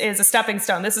 "This is a stepping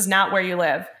stone. This is not where you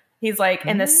live." He's like,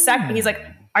 and he's like,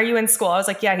 "Are you in school?" I was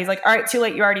like, "Yeah." He's like, "All right, too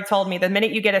late. You already told me. The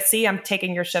minute you get a C, I'm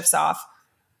taking your shifts off.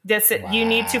 You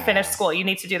need to finish school. You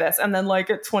need to do this." And then like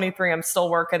at 23, I'm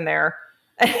still working there.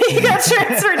 And he got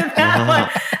transferred to that one.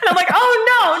 And I'm like, "Oh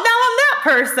no, now I'm that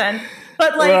person."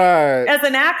 But like as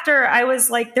an actor, I was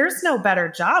like, there's no better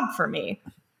job for me.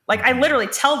 Like I literally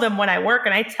tell them when I work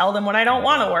and I tell them when I don't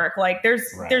want to work. Like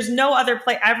there's no other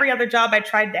place. Every other job I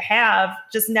tried to have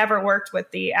just never worked with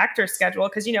the actor schedule.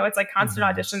 Cause you know, it's like constant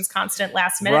auditions, constant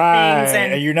last minute things.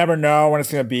 And you never know when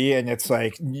it's going to be. And it's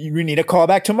like, you need a call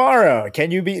back tomorrow. Can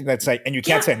you be, that's like, and you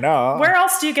can't say no. Where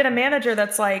else do you get a manager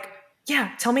that's like,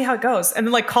 yeah, tell me how it goes. And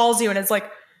then like calls you and it's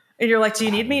like, and you're like, do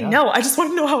you need me? No, I just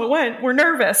want to know how it went. We're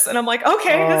nervous. And I'm like,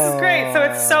 okay, this is great. So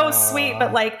it's so sweet.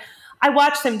 But like, I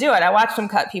watched him do it. I watched him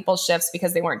cut people's shifts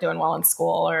because they weren't doing well in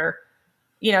school or,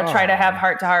 you know, try to have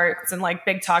heart to hearts and like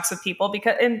big talks with people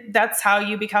and that's how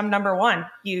you become number one.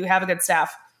 You have a good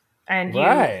staff and you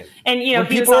know, when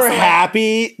people are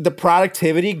happy, the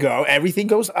productivity everything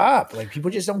goes up. Like people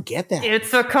just don't get that.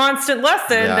 It's a constant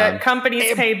lesson that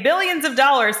companies pay billions of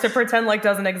dollars to pretend like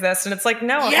doesn't exist. And it's like,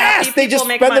 no, they just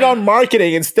spend it on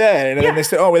marketing instead. And then they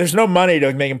say, oh, there's no money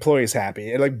to make employees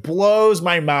happy. It like blows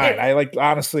my mind. I like,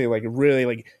 honestly, like really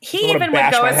like, he even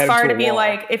would go as far to be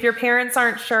like, if your parents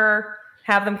aren't sure,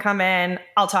 have them come in,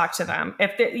 I'll talk to them.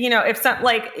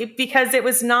 Because it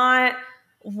was not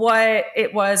what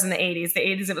it was in the 80s. The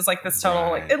 80s, it was like this total,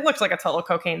 like, it looked like a total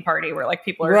cocaine party where like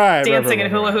people are dancing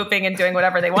and hula hooping and doing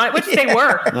whatever they want, which they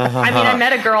were. I mean, I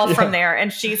met a girl from there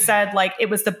and she said like, it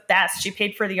was the best. She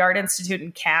paid for the Art Institute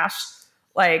in cash,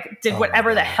 like did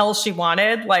whatever the hell she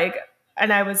wanted. Like,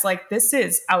 and I was like, this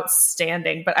is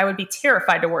outstanding, but I would be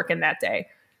terrified to work in that day.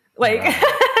 Like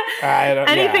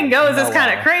anything goes is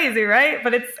kind of crazy, right?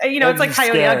 But it's, you know, it's like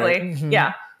Coyote Ugly. Mm-hmm.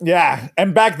 Yeah. Yeah,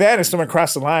 and back then, if someone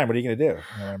crossed the line, what are you going to do?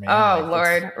 You know what I mean? Oh, like,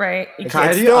 Lord, right. It's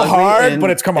still hard, but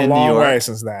it's come a long way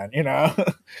since then, you know?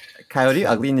 Coyote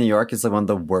Ugly in New York is like one of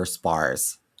the worst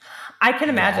bars. I can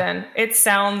imagine. It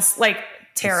sounds like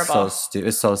terrible.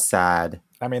 It's so sad.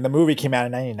 I mean, the movie came out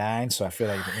in 99, so I feel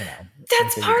like, you know.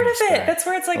 That's part of it. That's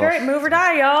where it's like, all right, move or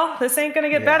die, y'all. This ain't going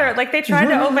to get better. Like, they tried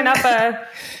to open up a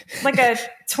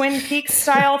Twin Peaks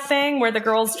style thing where the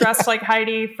girls dressed like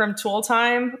Heidi from Tool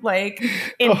Time, like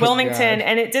in Wilmington, God.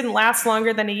 And it didn't last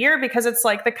longer than a year because it's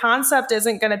like the concept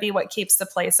isn't going to be what keeps the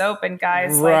place open,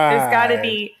 guys. Like, there's got to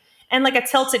be, and like a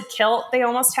tilted kilt they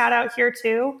almost had out here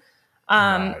too.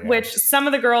 Which some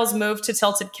of the girls moved to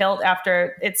tilted kilt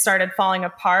after it started falling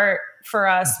apart for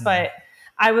us, but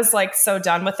I was like so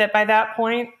done with it by that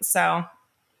point. So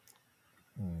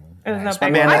it was no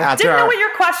big deal. I didn't know what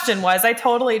your question was. I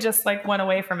totally just like went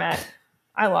away from it.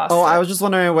 I lost it. I was just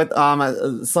wondering what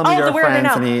some of your friends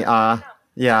any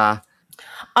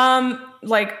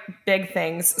like big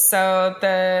things. So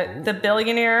the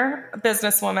billionaire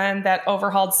businesswoman that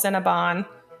overhauled Cinnabon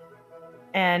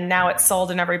and now it's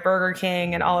sold in every Burger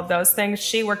King and all of those things,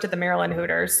 she worked at the Maryland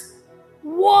Hooters.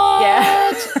 What?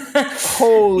 Yeah.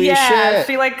 Holy shit.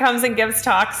 She like comes and gives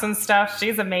talks and stuff.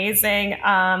 She's amazing.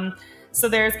 So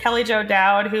there's Kelly Jo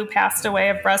Dowd, who passed away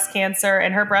of breast cancer,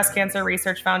 and her breast cancer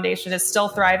research foundation is still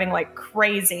thriving like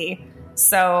crazy.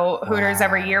 So Hooters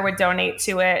every year would donate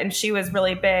to it. And she was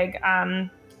really big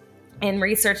in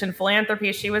research and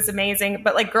philanthropy. She was amazing.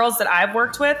 But like girls that I've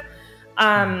worked with,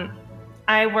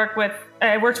 I worked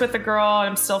with a girl, and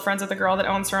I'm still friends with a girl that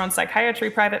owns her own psychiatry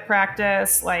private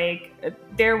practice. Like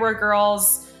there were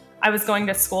girls I was going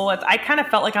to school with. I kind of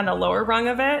felt like on the lower rung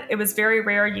of it. It was very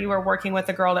rare you were working with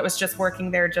a girl that was just working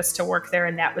there just to work there,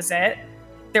 and that was it.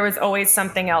 There was always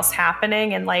something else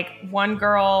happening. And like one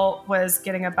girl was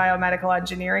getting a biomedical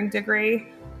engineering degree.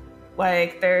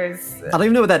 Like I don't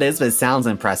even know what that is, but it sounds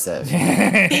impressive.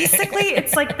 Basically,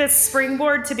 it's like this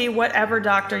springboard to be whatever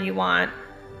doctor you want.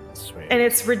 Sweet. And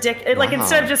it's ridiculous. Like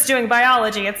instead of just doing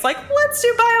biology, it's like, let's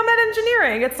do biomed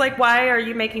engineering. It's like, why are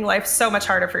you making life so much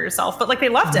harder for yourself? But like they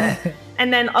loved it.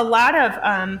 And then a lot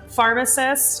of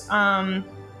pharmacists, a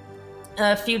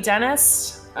few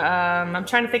dentists. I'm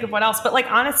trying to think of what else. But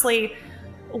like honestly,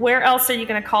 where else are you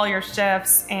going to call your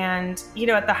shifts? And, you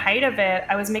know, at the height of it,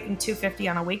 I was making $250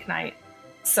 on a weeknight.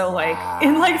 So like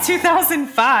in like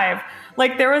 2005,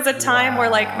 like there was a time where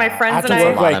like my friends and I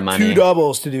have to work I like 2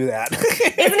 doubles to do that.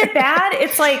 Isn't it bad?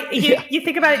 It's like you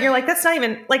think about it and you're like, that's not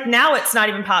even like now it's not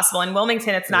even possible. In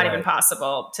Wilmington, it's not even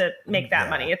possible to make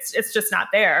that money. It's just not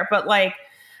there. But like,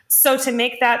 so to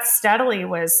make that steadily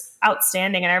was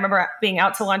outstanding. And I remember being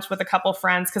out to lunch with a couple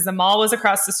friends because the mall was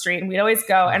across the street and we'd always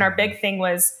go. And our big thing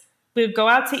was we would go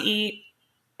out to eat.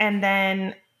 And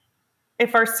then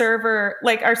if our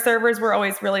servers were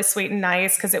always really sweet and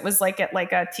nice because it was like at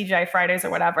like a TGI Fridays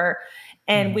or whatever.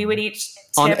 And we would each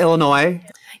tip. On Illinois?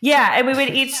 Yeah. And we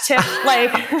would each tip like.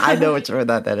 I know which one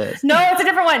that is. No, it's a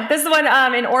different one. This is the one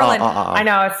in Orland. I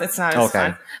know it's not as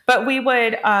fun. But we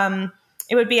would,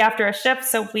 it would be after a shift.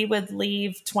 So we would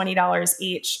leave $20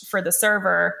 each for the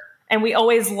server. And we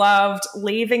always loved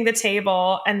leaving the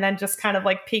table and then just kind of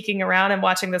like peeking around and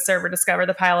watching the server discover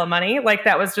the pile of money. Like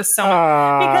that was just so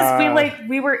because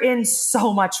we were in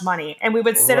so much money and we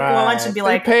would sit at lunch and be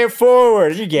like, pay it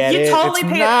forward. You get it. You totally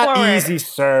pay it forward. It's not easy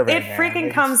serving. It freaking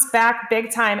comes back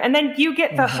big time. And then you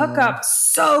get the hookup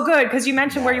so good because you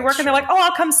mentioned where you work and they're like, oh,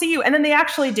 I'll come see you. And then they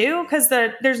actually do because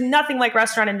there's nothing like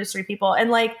restaurant industry people.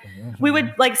 And like we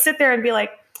would like sit there and be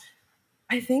like,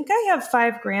 I think I have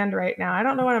 $5,000 right now. I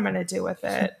don't know what I'm going to do with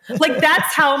it. Like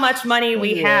that's how much money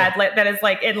we had. Like that is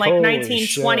like in like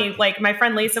 1920. Shit. Like my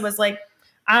friend Lisa was like,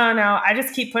 I don't know. I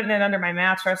just keep putting it under my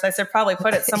mattress. I said probably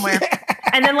put it somewhere.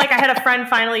 And then like I had a friend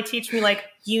finally teach me like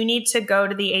you need to go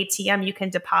to the ATM. You can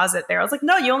deposit there. I was like,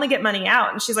 no, you only get money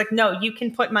out. And she's like, no, you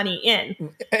can put money in.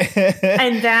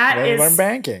 And that is learn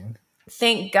banking.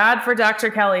 Thank God for Dr.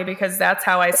 Kelly because that's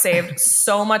how I saved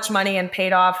so much money and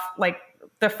paid off like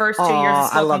the first 2 years of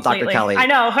school I love completely. Dr. Kelly. I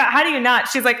know. How do you not?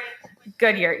 She's like,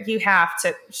 Goodyear, you have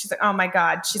to. She's like, oh my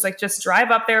God. She's like, just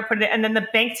drive up there, put it in. And then the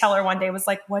bank teller one day was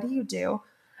like, what do you do?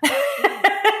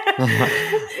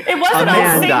 It wasn't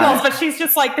all singles, but she's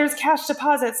just like, there's cash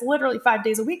deposits literally 5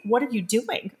 days a week. What are you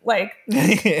doing? Like,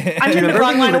 I'm in the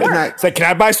wrong line of work. It's like, can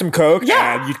I buy some Coke?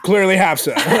 Yeah. You clearly have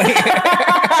some.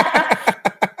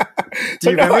 Do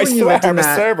you remember when you lived in a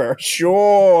server?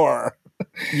 Sure.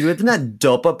 You lived in that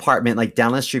dope apartment, like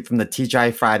down the street from the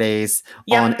TGI Fridays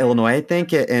on Illinois, I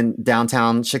think, in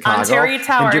downtown Chicago. Ontario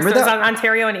Towers. It was on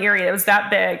Ontario and Erie. It was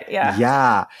that big.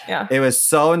 Yeah. It was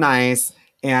so nice.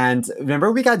 And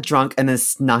remember, we got drunk and then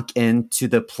snuck into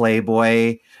the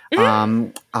Playboy,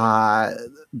 their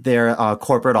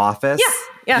corporate office.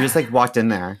 Yeah. We just like walked in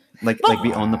there. Like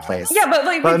we own the place.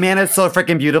 Yeah, but man, it's so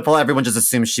freaking beautiful. Everyone just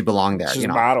assumes she belonged there. She's a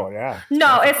model, yeah.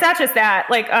 No, it's not just that.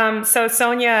 Like, so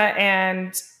Sonia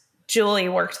and Julie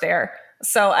worked there.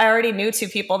 So I already knew 2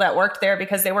 people that worked there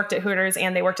because they worked at Hooters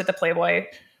and they worked at the Playboy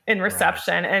in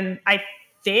reception. Right. And I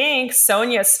think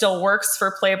Sonia still works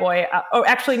for Playboy.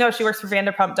 Actually, no, she works for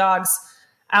Vanderpump Dogs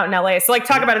out in LA. So like,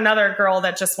 talk about another girl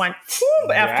that just went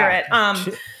after it.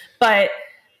 But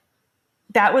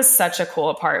that was such a cool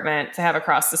apartment to have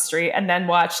across the street and then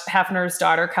watch Hefner's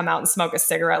daughter come out and smoke a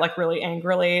cigarette like really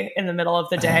angrily in the middle of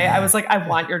the day. I was like, I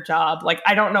want your job. Like,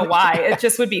 I don't know why. It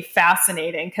just would be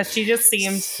fascinating because she just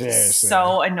seemed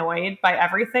so annoyed by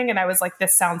everything. And I was like,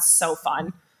 this sounds so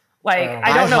fun. Like,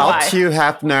 I don't know why. I helped Hugh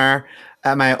Hefner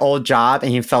at my old job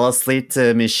and he fell asleep to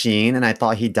a machine and I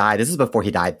thought he died. This is before he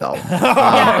died though.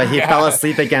 But he fell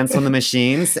asleep against one of the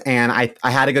machines and I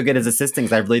had to go get his assistant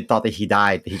because I really thought that he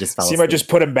died, but he just fell asleep. Seema just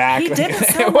put him back. He didn't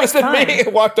sound it wasn't like fun. me.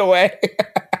 Walked away.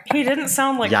 He didn't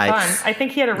sound like fun. I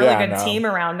think he had a really good team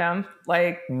around him.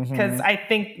 Like, because I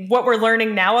think what we're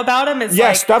learning now about him is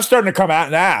stuff's starting to come out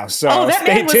now. So that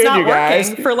stay man was tuned, not you guys.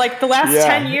 working for like the last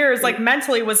 10 years, like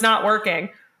mentally was not working.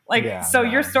 Like,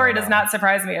 your story does not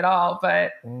surprise me at all,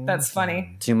 but that's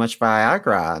funny. Too much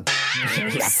Viagra.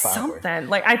 Something.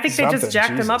 Like, I think they just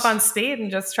jacked him up on speed and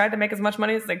just tried to make as much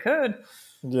money as they could.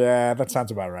 Yeah, that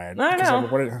sounds about right. I know.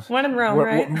 When in Rome,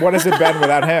 right? What has it been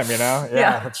without him, you know?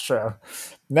 Yeah, that's true.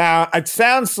 Now, it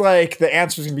sounds like the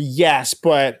answer is going to be yes,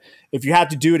 but if you had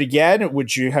to do it again,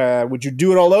 would you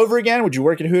do it all over again? Would you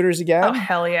work at Hooters again? Oh,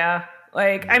 hell yeah.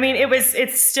 Like, I mean,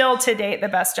 it's still to date the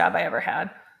best job I ever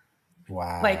had.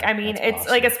 Wow. Like, I mean, it's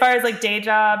awesome. Like as far as like day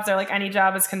jobs or like any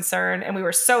job is concerned, and we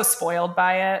were so spoiled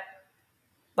by it.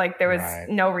 Like there was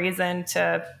no reason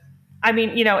to, I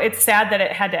mean, you know, it's sad that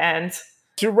it had to end.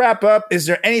 To wrap up, is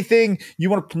there anything you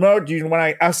want to promote? Do you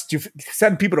want us to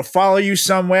send people to follow you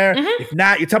somewhere? Mm-hmm. If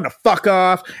not, you tell them to fuck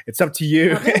off. It's up to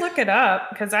you. Let me look it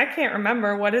up because I can't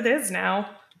remember what it is now.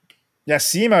 Yeah,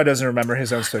 Seema doesn't remember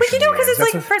his own social media. But you know, because it's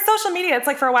like for social media, it's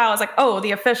like for a while, I was like, oh,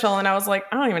 the official. And I was like,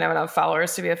 I don't even have enough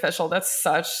followers to be official. That's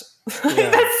such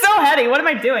That's so heady. What am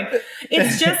I doing?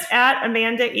 It's just at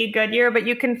Amanda E. Goodyear, but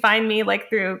you can find me like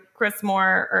through Chris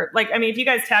Moore or like, I mean, if you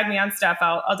guys tag me on stuff,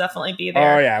 I'll definitely be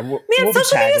there. Oh yeah. Man,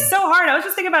 social media is so hard. I was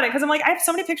just thinking about it because I'm like, I have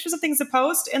so many pictures of things to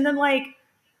post. And then like,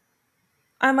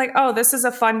 I'm like, oh, this is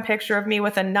a fun picture of me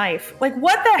with a knife. Like,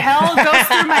 what the hell goes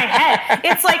through my head?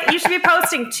 It's like, you should be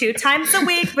posting 2 times a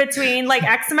week between like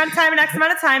X amount of time and X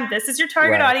amount of time. This is your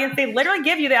target audience. They literally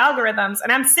give you the algorithms.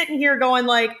 And I'm sitting here going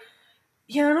like,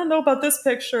 yeah, I don't know about this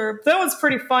picture. That was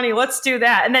pretty funny. Let's do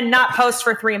that. And then not post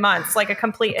for 3 months like a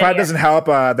complete Probably idiot. doesn't help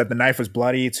that the knife was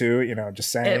bloody too,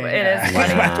 just saying. It is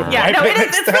bloody. Yeah, no,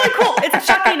 it's really cool. It's a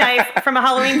Chucky knife from a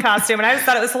Halloween costume. And I just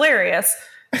thought it was hilarious.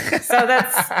 So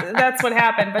that's what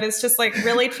happened, but it's just like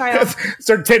really child. It's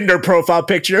her Tinder profile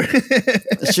picture.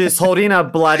 She's holding a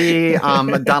bloody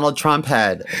Donald Trump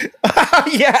head.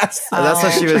 Yes, that's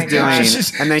what she was doing.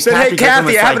 And then said, "Hey,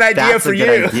 Kathy, I have an idea for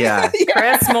you."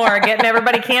 Chris Moore getting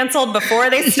everybody canceled before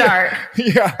they start.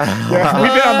 Yeah.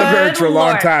 We've been on the verge for a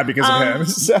long time because of him.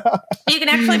 So. You can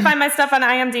actually find my stuff on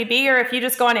IMDb, or if you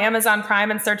just go on Amazon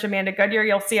Prime and search Amanda Goodyear,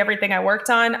 you'll see everything I worked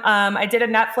on. I did a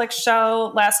Netflix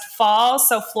show last fall,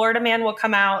 so Florida Man will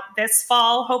come out this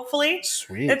fall, hopefully.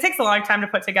 Sweet. It takes a long time to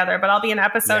put together, but I'll be in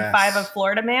episode 5 of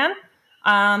Florida Man.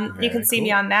 You can see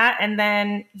me on that. And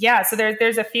then, so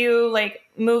there's a few like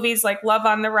movies like Love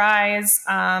on the Rise,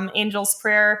 Angel's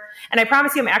Prayer. And I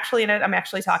promise you I'm actually in it. I'm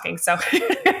actually talking. So nice.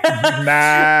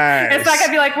 It's not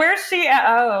gonna be like, where's she at?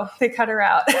 Oh, they cut her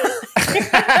out.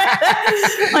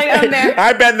 Like I'm there.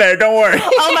 I've been there. Don't worry.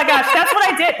 Oh my gosh. That's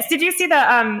what I did. Did you see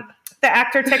the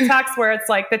actor TikToks where it's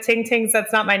like the Ting Tings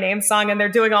That's Not My Name song and they're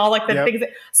doing all like the things.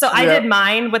 So I did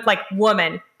mine with like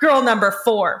woman, girl number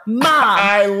 4, mom.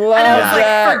 I love and I was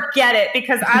that. like, forget it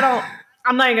because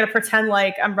I'm not even going to pretend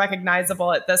like I'm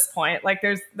recognizable at this point. Like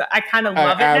I kind of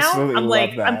love it now. I'm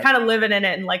like, I'm kind of living in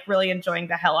it and like really enjoying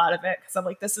the hell out of it. Cause I'm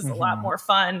like, this is a lot more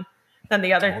fun than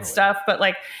the other stuff. But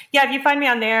like, if you find me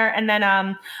on there and then,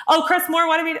 Chris Moore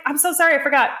wanted me I'm so sorry. I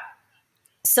forgot.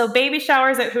 So baby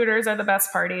showers at Hooters are the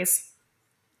best parties.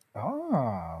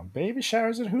 Oh, baby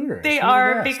showers at Hooters. They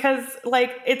are because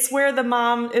like it's where the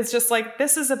mom is just like,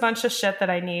 this is a bunch of shit that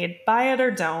I need. Buy it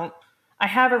or don't. I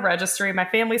have a registry. My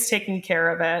family's taking care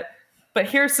of it. But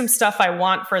here's some stuff I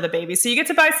want for the baby. So you get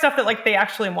to buy stuff that like they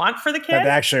actually want for the kid. That they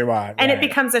actually want. And it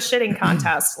becomes a shitting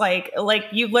contest. like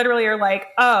you literally are like,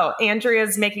 oh,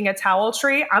 Andrea's making a towel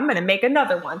tree. I'm going to make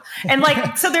another one. And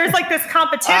like, so there's like this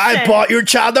competition. I bought your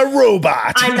child a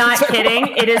robot. I'm not kidding.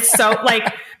 It is so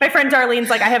like my friend Darlene's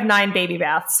like, I have 9 baby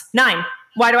baths. 9.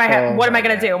 Why do I have, what am I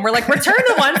going to do? And we're like, return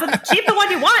the ones, keep the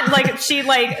one you want. Like she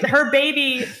like her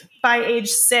baby by age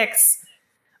 6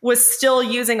 was still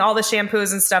using all the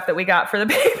shampoos and stuff that we got for the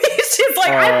baby. She's like,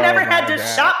 I've never had to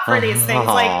shop for these things.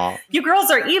 Like, you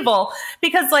girls are evil.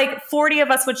 Because like 40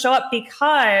 of us would show up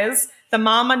because the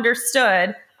mom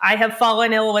understood, I have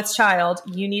fallen ill with child.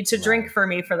 You need to drink for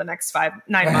me for the next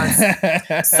 9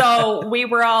 months. So we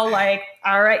were all like,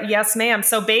 all right, yes, ma'am.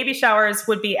 So baby showers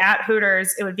would be at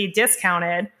Hooters. It would be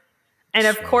discounted. And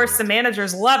of course, the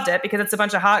managers loved it because it's a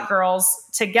bunch of hot girls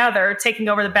together taking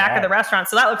over the back of the restaurant.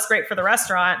 So that looks great for the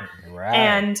restaurant. Right.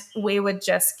 And we would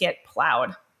just get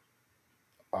plowed.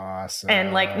 Awesome.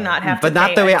 And like not have to But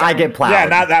not the way I get plowed. Yeah,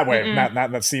 not that way. Not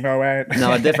the SEMO way.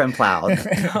 No, a different plowed.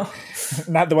 No.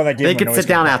 Not the one that gave They could sit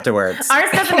down afterwards.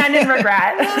 Ours doesn't end in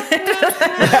regret.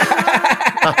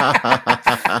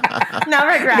 No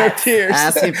regret. No tears.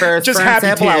 Asking for a Just sperm happy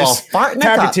sample, I will tears. fart in a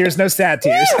Happy cup. tears, no sad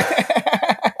tears.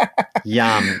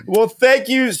 Yum. Well, thank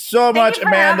you so much, Thank you for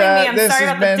Amanda. having me. I'm sorry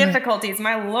has about the been difficulties,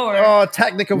 my lord.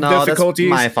 technical No, difficulties.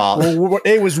 that's my fault. Well,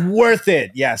 it was worth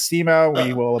it. Yeah, SEMO,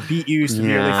 we will beat you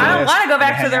severely for I don't this. want to go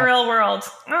back to the real world.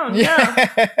 Oh no.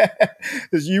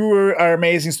 Because you are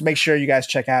amazing. So make sure you guys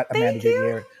check out Amanda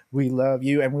Goodyear. We love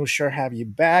you, and we'll sure have you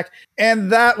back.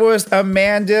 And that was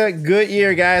Amanda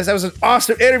Goodyear, guys. That was an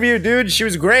awesome interview, dude. She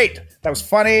was great. That was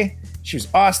funny. She was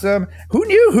awesome. Who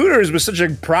knew Hooters was such a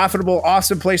profitable,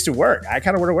 awesome place to work? I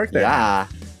kind of want to work there. Yeah.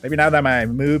 Maybe now that my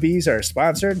movies are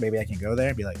sponsored, maybe I can go there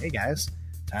and be like, hey, guys,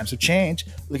 times have changed.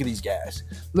 Look at these guys.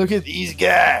 Look at these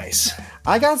guys.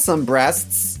 I got some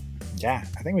breasts. Yeah,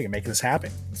 I think we can make this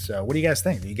happen. So what do you guys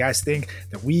think? Do you guys think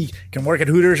that we can work at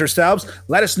Hooters ourselves?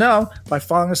 Let us know by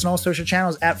following us on all social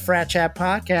channels at Frat Chat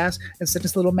Podcast and send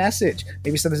us a little message.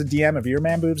 Maybe send us a DM of your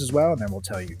man boobs as well, and then we'll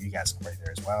tell you guys can work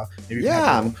there as well. Maybe we can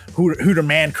have a Hooter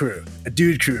man crew, a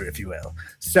dude crew, if you will.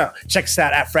 So check us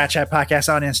out at Frat Chat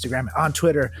Podcast on Instagram, on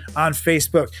Twitter, on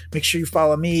Facebook. Make sure you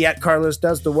follow me at Carlos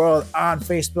Does the World on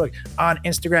Facebook, on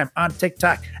Instagram, on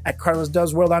TikTok, at Carlos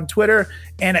Does World on Twitter,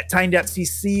 and at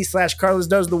tiny.cc/Carlos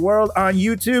Does the World on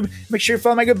YouTube. YouTube. Make sure you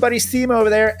follow my good buddy Seymour over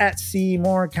there at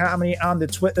Seymour Comedy on the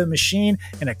Twitter machine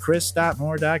and at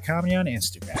chris.moore.comedy on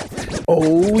Instagram.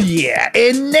 Oh, yeah.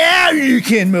 And now you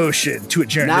can motion to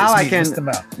adjourn now this meeting.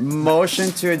 Now I can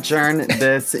motion to adjourn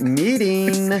this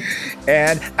meeting.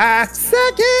 And I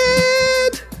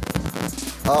second.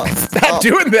 Stop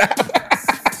doing that.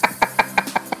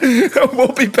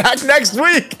 We'll be back next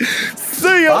week.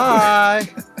 See ya. Bye.